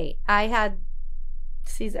 I ate. I had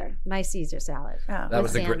Caesar. my Caesar salad. Oh. That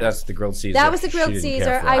was salmon. that's the grilled Caesar. That was the She grilled didn't Caesar.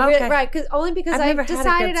 care for. Okay. Right, only because I've I never had a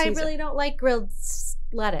decided grilled I Caesar. really don't like grilled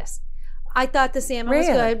lettuce. I thought the salmon was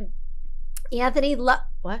Really? good. Anthony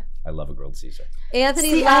what? I love a grilled Caesar.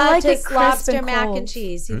 Anthony See, I loved like it his crisp lobster and mac cold. and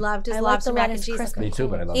cheese. He Hmm? loved his I like lobster the mac and lettuce cheese. crisp. Me too,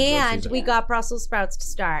 but I love grilled And Caesar. we got Brussels sprouts to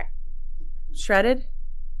start. Shredded?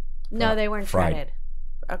 No, they weren't Fried. shredded.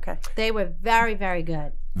 Okay. They were very, very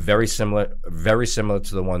good. very similar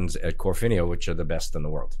to the ones at Corfinio, which are the best in the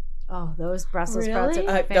world. Oh, those Brussels Really? sprouts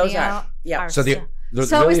at Those Corfinio are. Yeah. So the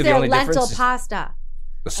so really is the their only lentil difference is pasta.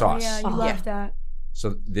 the sauce. Oh, yeah, you Oh, love yeah. that.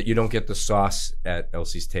 So that you don't get the sauce at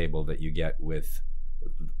Elsie's Table that you get with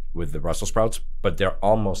the Brussels sprouts, but they're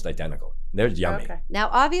almost identical. They're yummy. Okay. Now,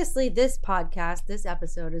 obviously, this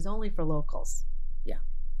episode is only for locals. Yeah.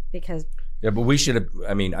 Because Yeah, but we should have.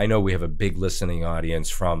 I mean, I know we have a big listening audience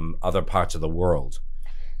from other parts of the world,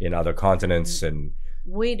 in other continents, and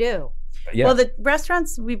we do. Yeah. Well, the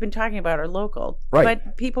restaurants we've been talking about are local, Right.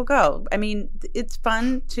 but people go. I mean, it's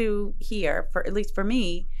fun to hear, for at least for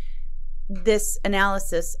me, this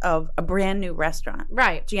analysis of a brand new restaurant.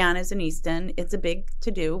 Right. Gianna's in Easton. It's a big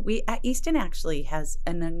to do. Easton actually has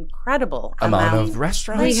an incredible amount of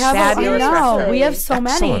restaurants. We have Fabulous restaurants. we have so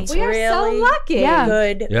many. Excellent. We are so Really lucky. Yeah.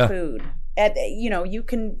 good Yeah. food. You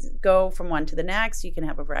can go from one to the next. You can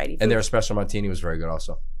have a variety of food. And their espresso martini was very good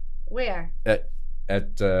also. Where?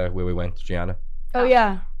 At where we went, Gianna. Oh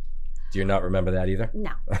yeah. Do you not remember that either?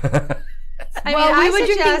 No. I Well,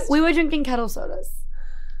 mean, we were drinking kettle sodas.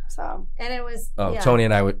 So and it was. Oh, yeah. Tony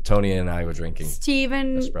and I were drinking. Steve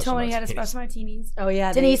and Espresso Tony had martinis. espresso martinis. Oh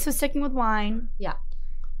yeah. Denise was sticking with wine. Yeah.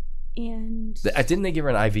 And Didn't they give her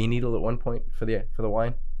an IV needle at one point for the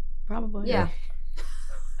wine? probably. Yeah.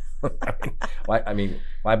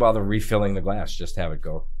 Why bother refilling the glass? Just have it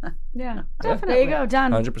go. Yeah. Definitely. There you go.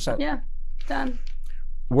 Done. 100%. Yeah. Done.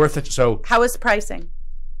 Worth it. So How is pricing?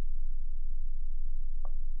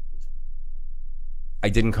 I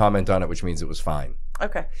didn't comment on it, which means it was fine.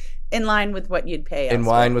 Okay. In line with what you'd pay In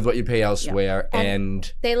elsewhere. line with what you pay elsewhere, And-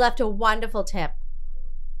 and They left a wonderful tip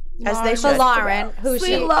As they for should. Lauren, who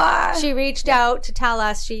Sweet Laura. she reached out to tell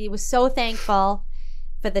us she was so thankful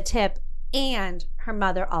for the tip, and her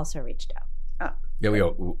mother also reached out. yeah,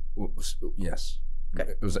 yes,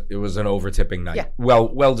 Good. it was an over tipping night. Yeah.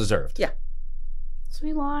 Well deserved. Yeah.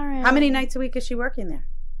 Sweet Lauren. How many nights a week is she working there?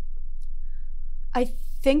 I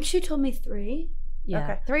think she told me 3. Yeah,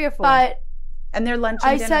 Okay. 3 or 4. But And their lunch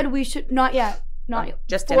I and dinner? said we should not yet. Not Okay,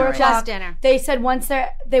 just 4 dinner, right? o'clock. just dinner. They said once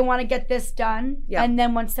they want to get this done, Yeah. and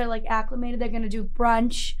then once they're like acclimated, they're gonna do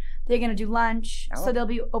brunch. They're gonna do lunch, Oh. so they'll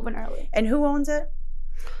be open early. And who owns it?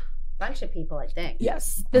 Bunch of people, I think.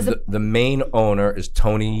 Yes, there's a. The main owner is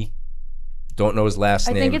Tony. Don't know his last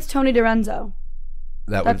I name. think it's Tony DiRenzo.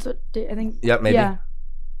 that That's would, what I think. yeah, maybe. Yeah,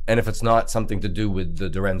 And if it's not something to do with the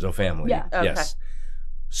Dorenzo family, Yeah. Okay. yes,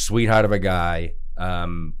 sweetheart of a guy.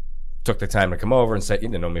 Took the time to come over and said, "You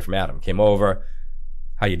didn't know me from Adam." Came over.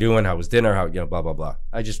 How you doing? How was dinner? Blah blah blah.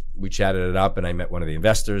 We chatted it up, and I met one of the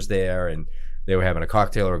investors there, and they were having a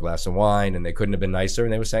cocktail or a glass of wine, and they couldn't have been nicer,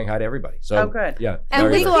 and they were saying hi to everybody. So, Oh, good. Yeah, And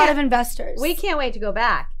very there's a good. lot of investors. We can't wait to go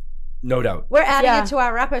back. No doubt. We're adding Yeah. it to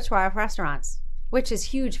our repertoire of restaurants, which is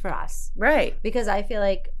huge for us Right. because I feel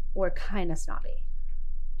like we're kind of snobby.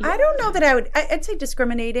 I don't know that I'd say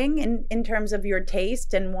discriminating in terms of your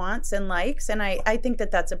taste and wants and likes. And I think that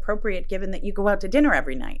that's appropriate given that you go out to dinner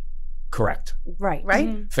every night, Correct. Right. right?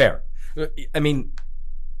 Mhm. Fair. I mean,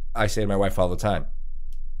 I say to my wife all the time,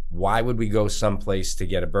 why would we go someplace to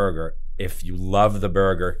get a burger if you love the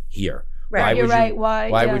burger here? Right. Why You're would right. You, Why?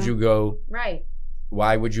 why yeah. would you go? Right.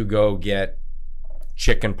 Why would you go get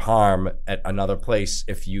chicken parm at another place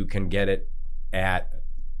if you can get it at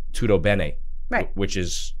Tutto Bene, Right. which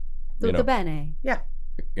is Tutto bene.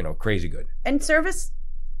 crazy good. And service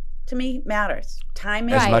to me matters.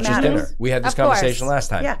 Timing As Right. much as matters. dinner. We had this Of course. conversation last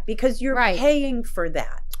time. Yeah, because you're Right. paying for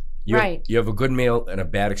that. Right. You have a good meal and a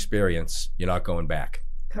bad experience, you're not going back.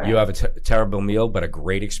 Correct. You have a terrible meal but a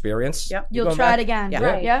great experience. Yep. you're You'll going try back. it again. Yeah.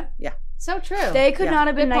 Right. Yeah. So true. They could Yeah. not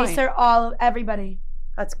have been Good point. nicer. Everybody.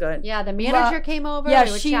 That's good. Yeah, the manager came over. Yeah,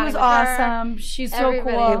 we were she chatting was with her. awesome. She's so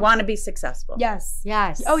Everybody. You cool. want to be successful. Yes.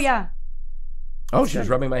 Yes. Oh yeah. Oh, she was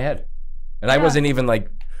rubbing my head. And I Yeah. wasn't even like,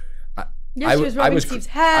 Yeah, she was rubbing Steve's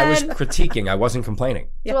head. I was critiquing. I wasn't complaining.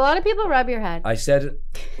 Do a lot of people rub your head? I said,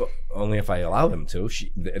 well, only if I allow them to. It's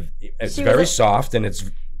She was very a- soft and it's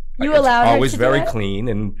allowed her always to do very it? clean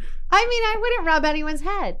and I mean, I wouldn't rub anyone's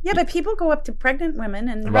head. Yeah, but people go up to pregnant women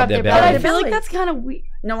and Rub their But I belly. feel like that's kind of weird.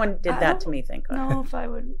 No one did I that don't to me, thank God. No, if I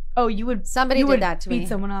would. Oh, you would. Somebody you did would that to beat me.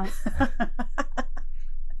 someone up.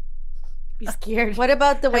 Be scared. What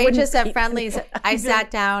about the I wouldn't waitress at eat- Friendly's? I sat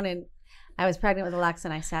down and I was pregnant with Alexa,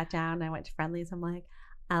 and I sat down and I went to Friendly's. I'm like,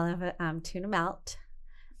 I'll have a tuna melt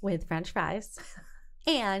with French fries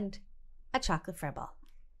and a chocolate fribble.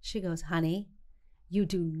 She goes, honey, you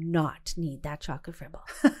do not need that chocolate fribble.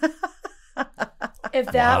 If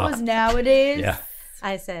that Wow. was nowadays, yeah.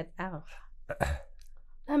 I said, oh.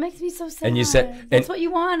 that makes me so sad. And you said- that's and- what you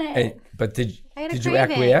wanted. But did I had a you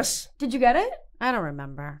craving. acquiesce? Did you get it? I don't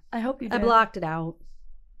remember. I hope you I did. blocked it out.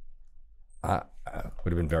 Would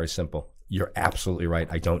have been very simple. You're absolutely right.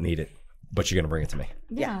 I don't need it, but you're going to bring it to me.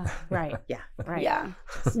 Yeah. Right. Yeah. Right. Yeah.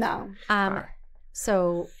 No.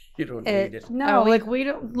 So You don't need it. No. Are we- like we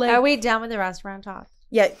don't. Like. are we done with the restaurant talk?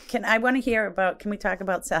 Yeah, I want to hear about, can we talk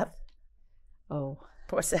about Seth? Oh,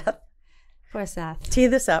 Poor Seth. poor Seth. Tee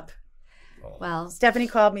this up. Well, Stephanie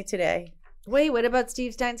called me today. wait, what about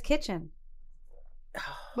Steve Stein's kitchen?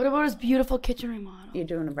 What about his beautiful kitchen remodel? You're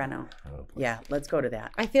doing a reno. Yeah, let's go to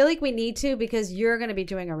that. I feel like we need to because you're going to be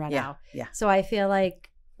doing a reno. Yeah. So I feel like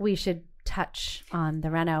we should touch on the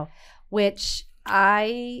reno, which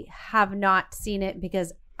I have not seen it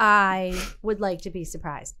because I would like to be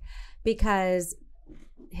surprised because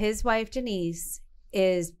his wife Denise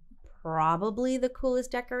is probably the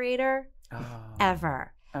coolest decorator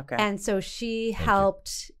ever. Okay. And so she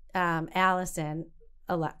helped Allison,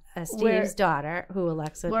 Steve's daughter, who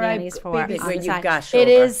Alexa nannies for. where on the you side. gush It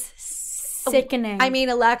over. is sickening. I mean,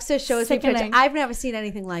 Alexa shows me Sickening. pictures. I've never seen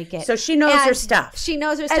anything like it. So she knows her And stuff. She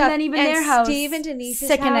knows her And stuff. then even their house, Steve and Denise's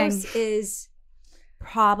sickening. house is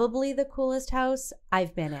probably the coolest house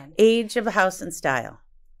I've been in. Age of a house and style.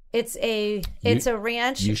 It's a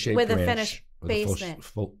ranch U-shaped with a ranch finished with a full- basement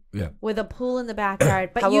yeah. with a pool in the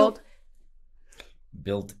backyard. But How old?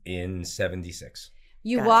 Built in 76.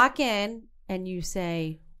 You Got it. walk in and you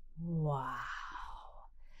say, wow.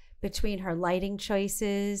 Between her lighting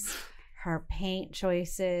choices, her paint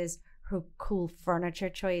choices, her cool furniture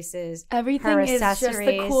choices, Everything her is just the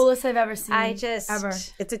accessories. coolest I've ever seen. ever.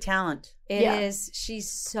 It's a talent. It is. Yeah.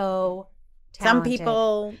 She's so Some talented.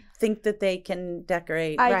 people think that they can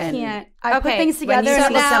decorate. I and can't. I put Okay, things When together you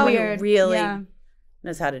and see it's someone weird. who really Yeah.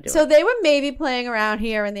 knows how to do So it. they were maybe playing around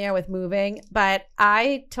here and there with moving, but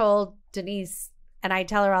I told Denise, and I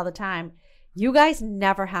tell her all the time, you guys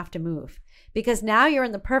never have to move because now you're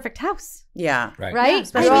in the perfect house, Yeah. Right. right? Yeah,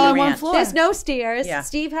 especially They're all the on one ranch. floor. There's no stairs. Yeah.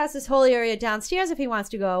 Steve has this whole area downstairs if he wants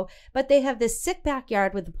to go, but they have this sick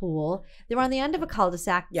backyard with the pool. They're on the end of a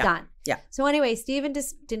cul-de-sac. Yeah. Done. Yeah. So anyway, Steve and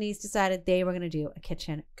Denise decided they were going to do a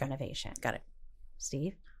kitchen renovation. Got it.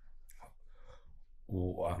 Steve?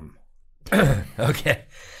 Ooh, okay.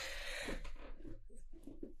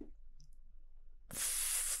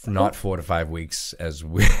 Not 4 to 5 weeks as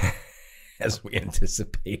we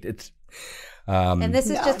anticipated. And this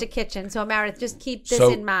is just a kitchen. So Meredith, just keep this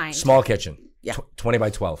so in mind. Small kitchen. Yeah. 20 by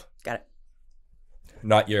 12. Got it.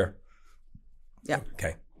 Not your. Yeah.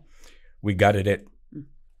 Okay. We gutted it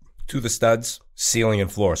to the studs, ceiling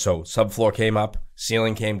and floor. So subfloor came up,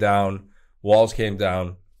 ceiling came down, walls came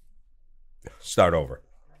down. Start over,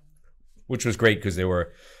 which was great because there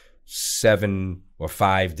were 7 or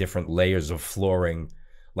 5 different layers of flooring,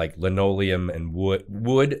 like linoleum and wood,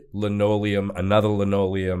 linoleum, another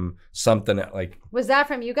linoleum, something like. Was that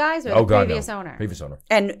from you guys or the Oh God, previous no. owner? Previous owner.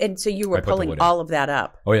 And so you I were put the pulling wood in. all of that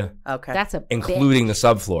up. Oh yeah, Okay. That's a including the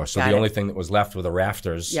subfloor. So Got the it. only thing that was left were the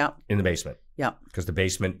rafters Yep. in the basement. Yep. Because the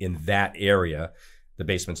basement in that area, the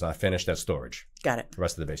basement's not finished. That's storage. Got it. The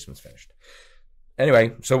rest of the basement's finished.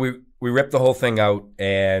 Anyway, so we ripped the whole thing out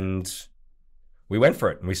and we went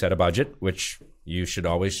for it. And we set a budget, which you should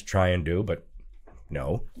always try and do, but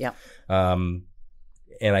no. Yep. And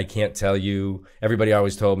I can't tell you, everybody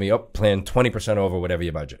always told me, plan 20% over whatever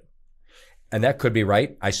you budget. And that could be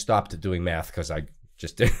right. I stopped doing math because I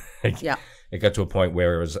just did. Yeah. It got to a point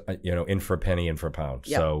where it was, in for a penny, in for a pound.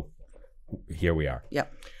 Yep. So here we are.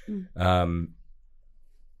 Yep.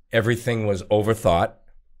 Everything was overthought,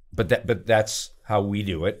 but that's how we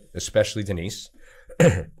do it, especially Denise.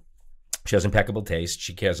 She has impeccable taste.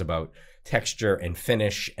 She cares about texture and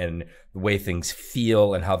finish and the way things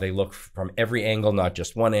feel and how they look from every angle, not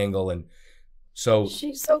just one angle. And so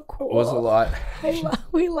She's so cool. it was a lot.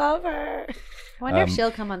 We love her. I wonder if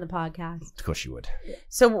she'll come on the podcast. Of course she would.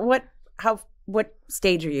 So what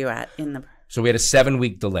stage are you at in the? So we had a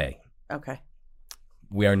 7-week delay. Okay.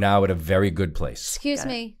 We are now at a very good place. Excuse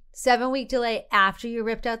me. 7-week delay after you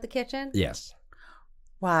ripped out the kitchen? Yes.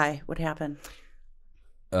 Why? What happened?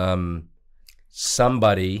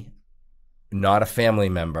 Somebody, not a family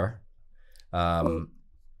member,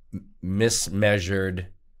 mismeasured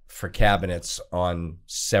for cabinets on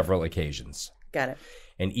several occasions. Got it.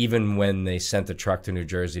 And even when they sent the truck to New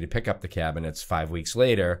Jersey to pick up the cabinets 5 weeks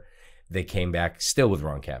later, they came back still with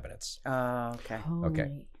wrong cabinets. Oh, okay.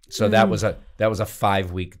 Okay. So that was a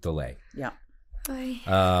 5-week delay. Yeah.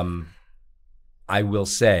 I will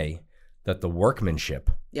say that the workmanship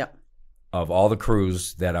Yep. of all the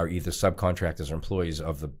crews that are either subcontractors or employees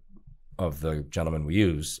of the gentleman we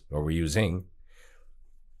use or we're using,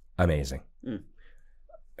 amazing.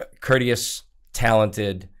 Courteous,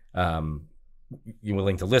 talented, you're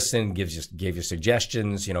willing to listen, gave you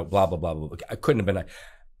suggestions, blah blah blah blah. I couldn't have been.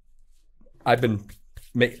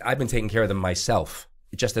 I've been taking care of them myself,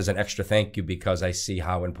 just as an extra thank you because I see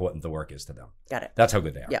how important the work is to them. Got it. That's how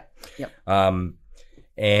good they are. Yep. Yep.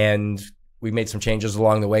 And we made some changes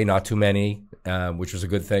along the way, not too many, which was a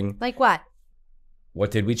good thing. Like what? What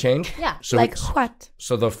did we change? Yeah. So Like what?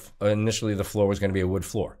 So initially the floor was going to be a wood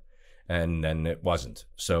floor. and then it wasn't.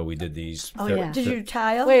 So we did these Oh, yeah. Did you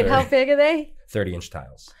tile? Wait, how big are they? 30-inch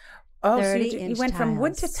tiles. Oh, so 30-inch you went from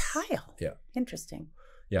wood to tiles. tile. Yeah. Interesting.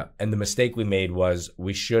 Yeah, and the mistake we made was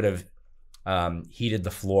we should have heated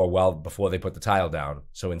the floor well before they put the tile down.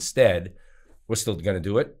 So instead, we're still going to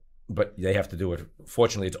do it, but they have to do it.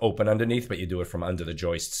 Fortunately, it's open underneath, but you do it from under the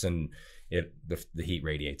joists, and the heat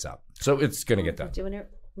radiates up. So it's going to get done. Doing it,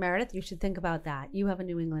 Meredith. You should think about that. You have a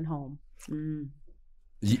New England home.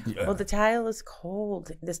 Well, the tile is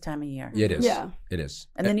cold this time of year. It is. Yeah. It is.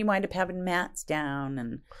 And then you wind up having mats down,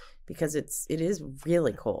 and because it is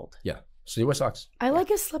really cold. Yeah. So you wear socks. I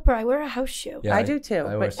like a slipper. I wear a house shoe. Yeah, I do too.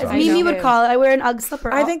 I wear But socks. As Mimi would too. call it, I wear an UGG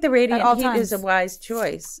slipper. I think the radiant all heat times. is a wise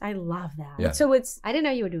choice. I love that. Yeah. So it's I didn't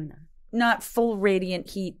know you were doing that. not full radiant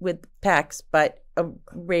heat with PEX, but a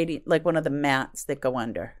radiant, like one of the mats that go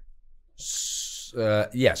under.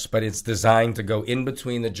 Yes, but it's designed to go in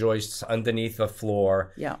between the joists underneath the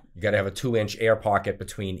floor. Yeah, You got to have a 2-inch air pocket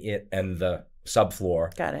between it and the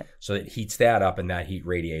subfloor, got it. so it heats that up, and that heat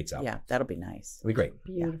radiates up. Yeah, that'll be nice. It'll be great.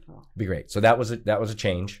 Beautiful. Be great. So that was a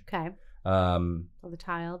change. Okay. Um, Well, the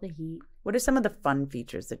tile, the heat. What are some of the fun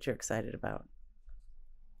features that you're excited about?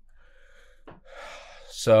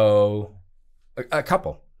 So, a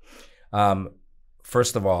couple.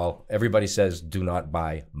 First of all, everybody says do not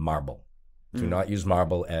buy marble. Do not use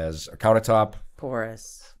marble as a countertop,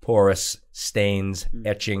 porous, stains,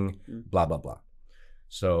 etching, blah, blah, blah.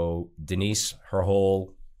 So Denise, her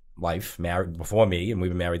whole life, married before me, and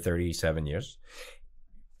we've been married 37 years,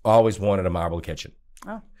 always wanted a marble kitchen.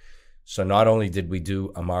 Oh. So not only did we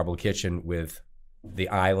do a marble kitchen with the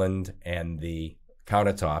island and the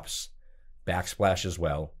countertops, backsplash as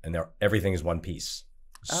well, and everything is one piece.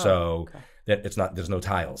 So that there's no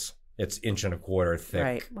tiles. It's 1.25 inch thick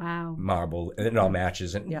Right. Wow. marble, and it all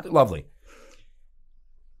matches, and Yeah. lovely.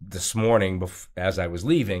 This morning, as I was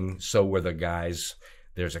leaving, so were the guys.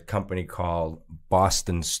 There's a company called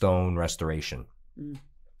Boston Stone Restoration,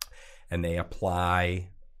 and they apply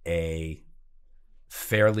a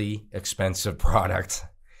fairly expensive product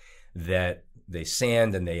that they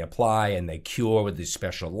sand and they apply and they cure with these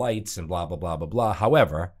special lights and blah, blah, blah, blah, blah.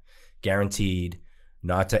 However, guaranteed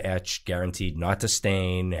not to etch, guaranteed not to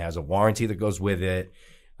stain, has a warranty that goes with it.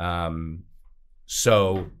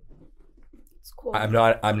 So It's cool. I'm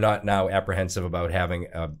not now apprehensive about having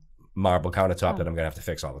a marble countertop that I'm going to have to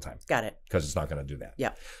fix all the time, Got it. because it's not going to do that.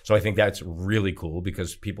 Yeah. So I think that's really cool,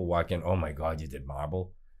 because people walk in, oh my God, you did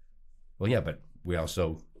marble. Well, yeah, but we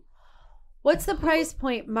also, What's the price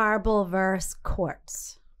point marble versus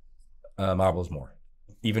quartz? marble is more,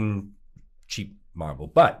 even cheap marble.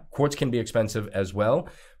 But quartz can be expensive as well,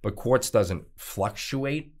 but quartz doesn't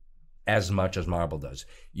fluctuate as much as marble does.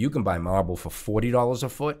 You can buy marble for $40 a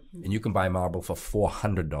foot, and you can buy marble for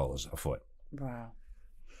 $400 a foot. Wow.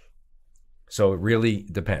 So it really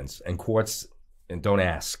depends. And quartz, and don't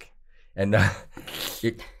ask. And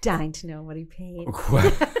Dying to know what he paid.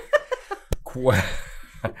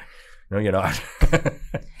 no, you're not.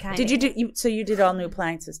 Kinda. Did you do? So you did all new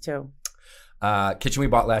appliances too? Kitchen we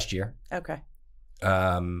bought last year. Okay.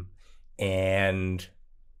 And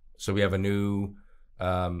so we have a new,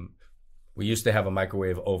 we used to have a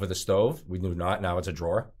microwave over the stove. We do not. Now it's a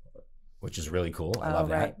drawer, which is really cool. I love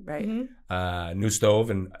that. Right. New stove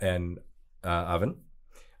and oven.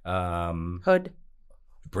 Hood.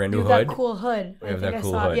 Brand You new have hood. that cool hood. We have I think that I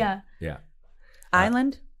cool saw it, hood. Yeah. Yeah.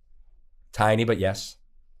 Island. Tiny, but yes.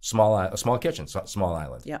 A small kitchen, small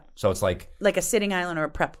island. Yeah. So it's like Like a sitting island or a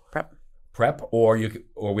prep. prep, or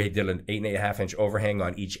we did an 8.5 inch overhang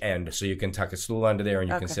on each end, so you can tuck a stool under there and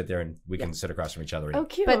you can sit there, and we can sit across from each other. Oh,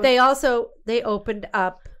 cute. But they opened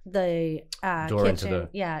up the Door into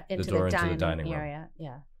kitchen, into door the into the dining, dining room. area.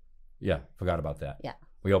 Yeah. Yeah, forgot about that. Yeah.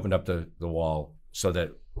 We opened up the wall so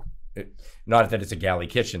that, not that it's a galley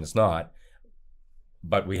kitchen, it's not,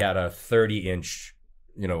 but we had a 30-inch,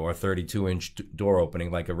 or 32-inch door opening,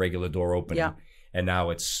 like a regular door opening. Yeah. And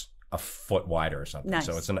now it's a foot wider or something. Nice.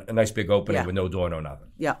 So it's a nice big opening Yeah. with no door, no nothing.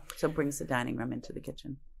 Yeah. So it brings the dining room into the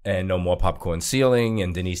kitchen. And no more popcorn ceiling.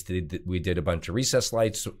 And Denise we did a bunch of recess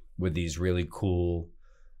lights with these really cool,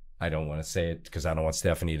 I don't want to say it because I don't want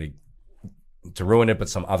Stephanie to ruin it, but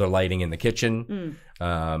some other lighting in the kitchen.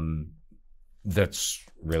 That's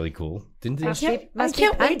really cool. Didn't Must she, be, must I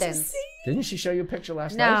can't be wait to pendants. see. didn't she show you a picture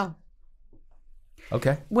last night? No.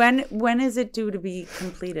 Okay. When is it due to be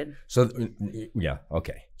completed? So, yeah,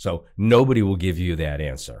 okay. So nobody will give you that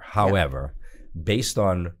answer. However, based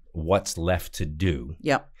on what's left to do,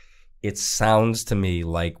 Yep. it sounds to me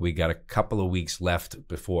like we got a couple of weeks left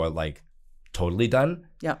before, like, totally done.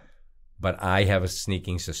 Yep. But I have a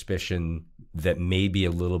sneaking suspicion that maybe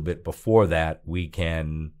a little bit before that we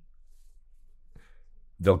can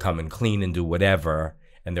they'll come and clean and do whatever,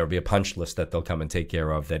 and there'll be a punch list that they'll come and take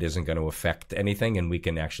care of that isn't going to affect anything, and we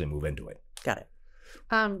can actually move into it. Got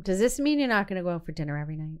it. Does this mean you're not going to go out for dinner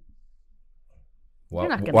every night? Well,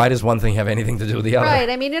 not gonna- why does one thing have anything to do with the other? Right.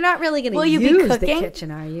 I mean, you're not really going to Will you be use the cooking?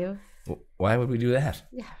 kitchen, are you? Why would we do that?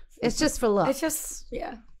 Yeah. It's just for looks. It's just,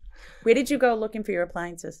 yeah. Where did you go looking for your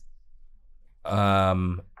appliances?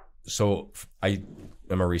 So I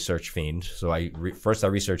am a research fiend. So first I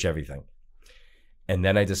research everything, and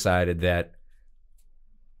then I decided that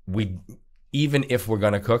even if we're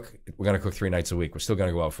gonna cook 3 nights a week. We're still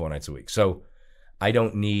gonna go out 4 nights a week. So I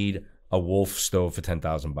don't need a Wolf stove for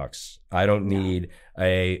 $10,000. I don't need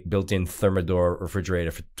a built-in Thermador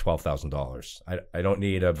refrigerator for $12,000. I don't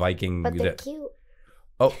need a Viking. But they're cute.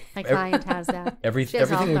 Oh, My client has that. She has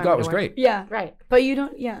everything we all got was Thermador. great. Yeah. Right. But you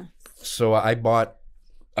don't, yeah. So I bought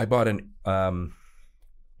an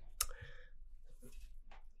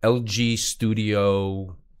LG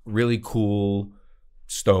Studio, really cool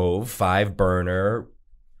stove, 5-burner,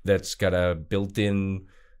 that's got a built-in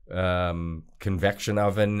convection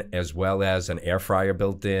oven as well as an air fryer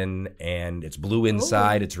built in, and it's blue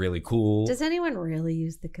inside. It's really cool. Does anyone really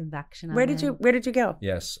use the convection Where oven? did you go?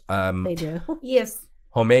 Yes. They do. Yes.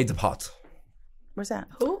 Homemade pot. Where's that?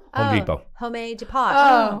 Who? Home Depot. Homemade pot.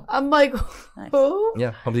 Oh, I'm like, Nice. who?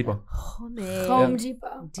 Yeah, Home Depot. Homemade. Home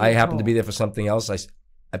Depot. I happened to be there for something else.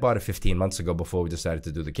 I bought it 15 months ago before we decided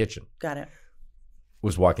to do the kitchen. Got it.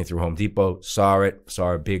 Was walking through Home Depot, saw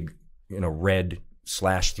a big, red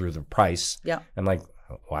slash through the price. Yeah. I'm like,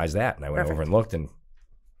 why is that? And I went over and looked, and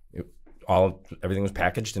everything was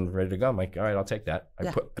packaged and ready to go. I'm like, all right, I'll take that.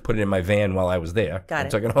 I put it in my van while I was there. Got and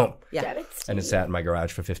it. took it home. Yeah. Get it, And it Steve. sat in my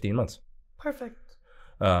garage for 15 months. Perfect.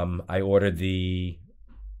 I ordered the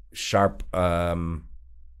Sharp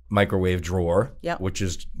microwave drawer, which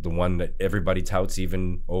is the one that everybody touts,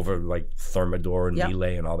 even over like Thermador and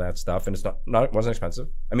Miele and all that stuff. And it's it wasn't expensive.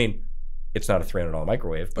 I mean, it's not a $300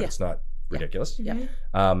 microwave, but it's not ridiculous. Yeah.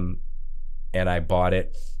 And I bought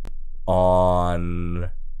it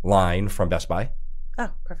online from Best Buy.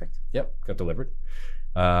 Oh, perfect. Yep, got delivered.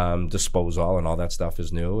 Disposal and all that stuff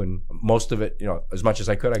is new, and most of it, as much as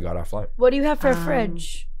I could, I got offline. What do you have for a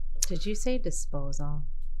fridge? Did you say disposal?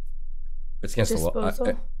 It's against the law.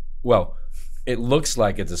 Disposal? Well, it looks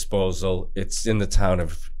like a disposal. It's in the town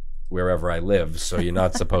of wherever I live, so you're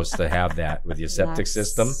not supposed to have that with your septic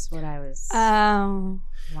system. That's what I was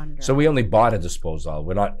wondering. So we only bought a disposal.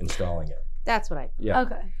 We're not installing it. That's what I. Yeah.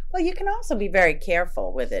 Okay. Well, you can also be very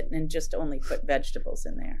careful with it and just only put vegetables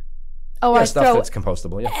in there. Oh, Yeah, I stuff throw that's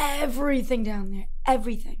compostable. Yeah. everything down there.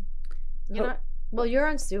 Everything. You're not. Well, you're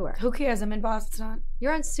on sewer. Who cares? I'm in Boston.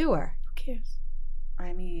 You're on sewer. Who cares?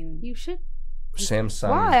 I mean, You should. Samsung.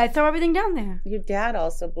 Why? I throw everything down there. your dad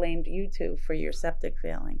also blamed you two for your septic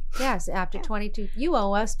failing. Yes. After 22, you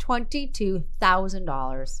owe us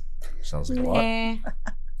 $22,000. Sounds like a lot. Eh,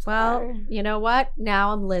 Well, you know what?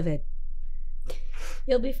 Now I'm livid.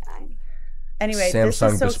 you'll be fine. Anyway, Samsung this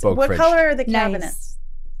is so. bespoke What fridge. color are the Nice. cabinets?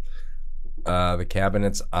 The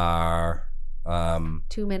cabinets are 2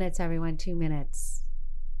 minutes, everyone. 2 minutes.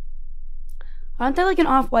 Aren't they like an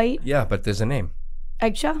off-white yeah, but there's a name.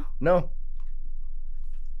 eggshell? No.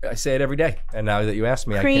 I say it every day, and now that you asked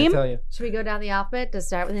me, I Cream? can't tell you. Should we go down the alphabet to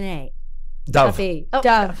start with an A? Dove. B. Oh,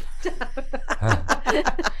 Dove.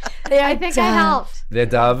 They are I think I helped. They're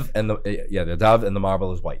Dove, and they're Dove, and the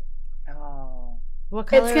marble is white. Oh. What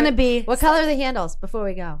color? It's gonna be. What color are the handles before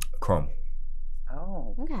we go? Chrome,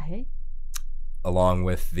 Oh. Okay. along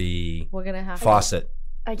with the We're gonna have faucet.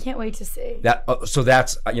 I can't wait to see. So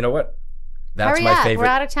that's you know what? That's Hurry my up. favorite.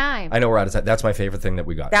 We're out of time. I know we're out of time. That's my favorite thing that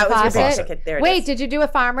we got. That was your Faucet? ticket. There it Wait, is. did you do a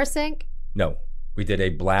farmer sink? No, we did a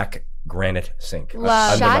black granite sink.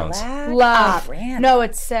 Love. Undermounts. Black Love. granite. No,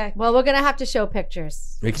 it's sick. Well, we're gonna have to show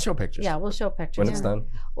pictures. We can show pictures. Yeah, we'll show pictures. when it's done.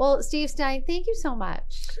 Well, Steve Stein, thank you so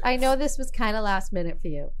much. I know this was kind of last minute for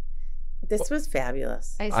you. This was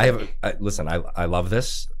fabulous. Listen. I love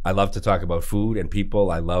this. I love to talk about food and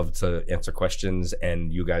people. I love to answer questions,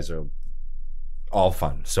 and you guys are all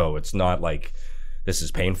fun. So it's not like this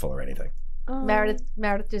is painful or anything. Oh.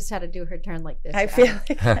 Meredith just had to do her turn like this. I feel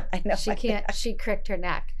like I know. she can't. She cricked her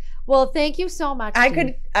neck. Well, thank you so much. I Steve.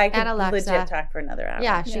 could And Alexa. legit talk for another hour.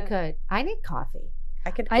 Yeah, she Yeah. could. I need coffee. I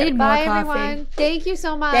could. I need more Bye, coffee. everyone. Thank you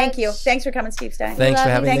so much. Thank you. Thanks for coming, Steve Stein. Thanks for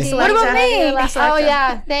Love you, having me. Steve. What about me? Oh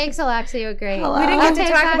yeah, thanks, Alexa. You're great. Hello. We didn't get to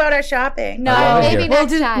Okay, talk bye. about our shopping. No, I love it maybe here.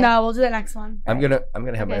 next time. No, we'll do that next one. I'm gonna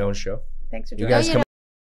have my Okay. own show. Thanks for You joining guys us. come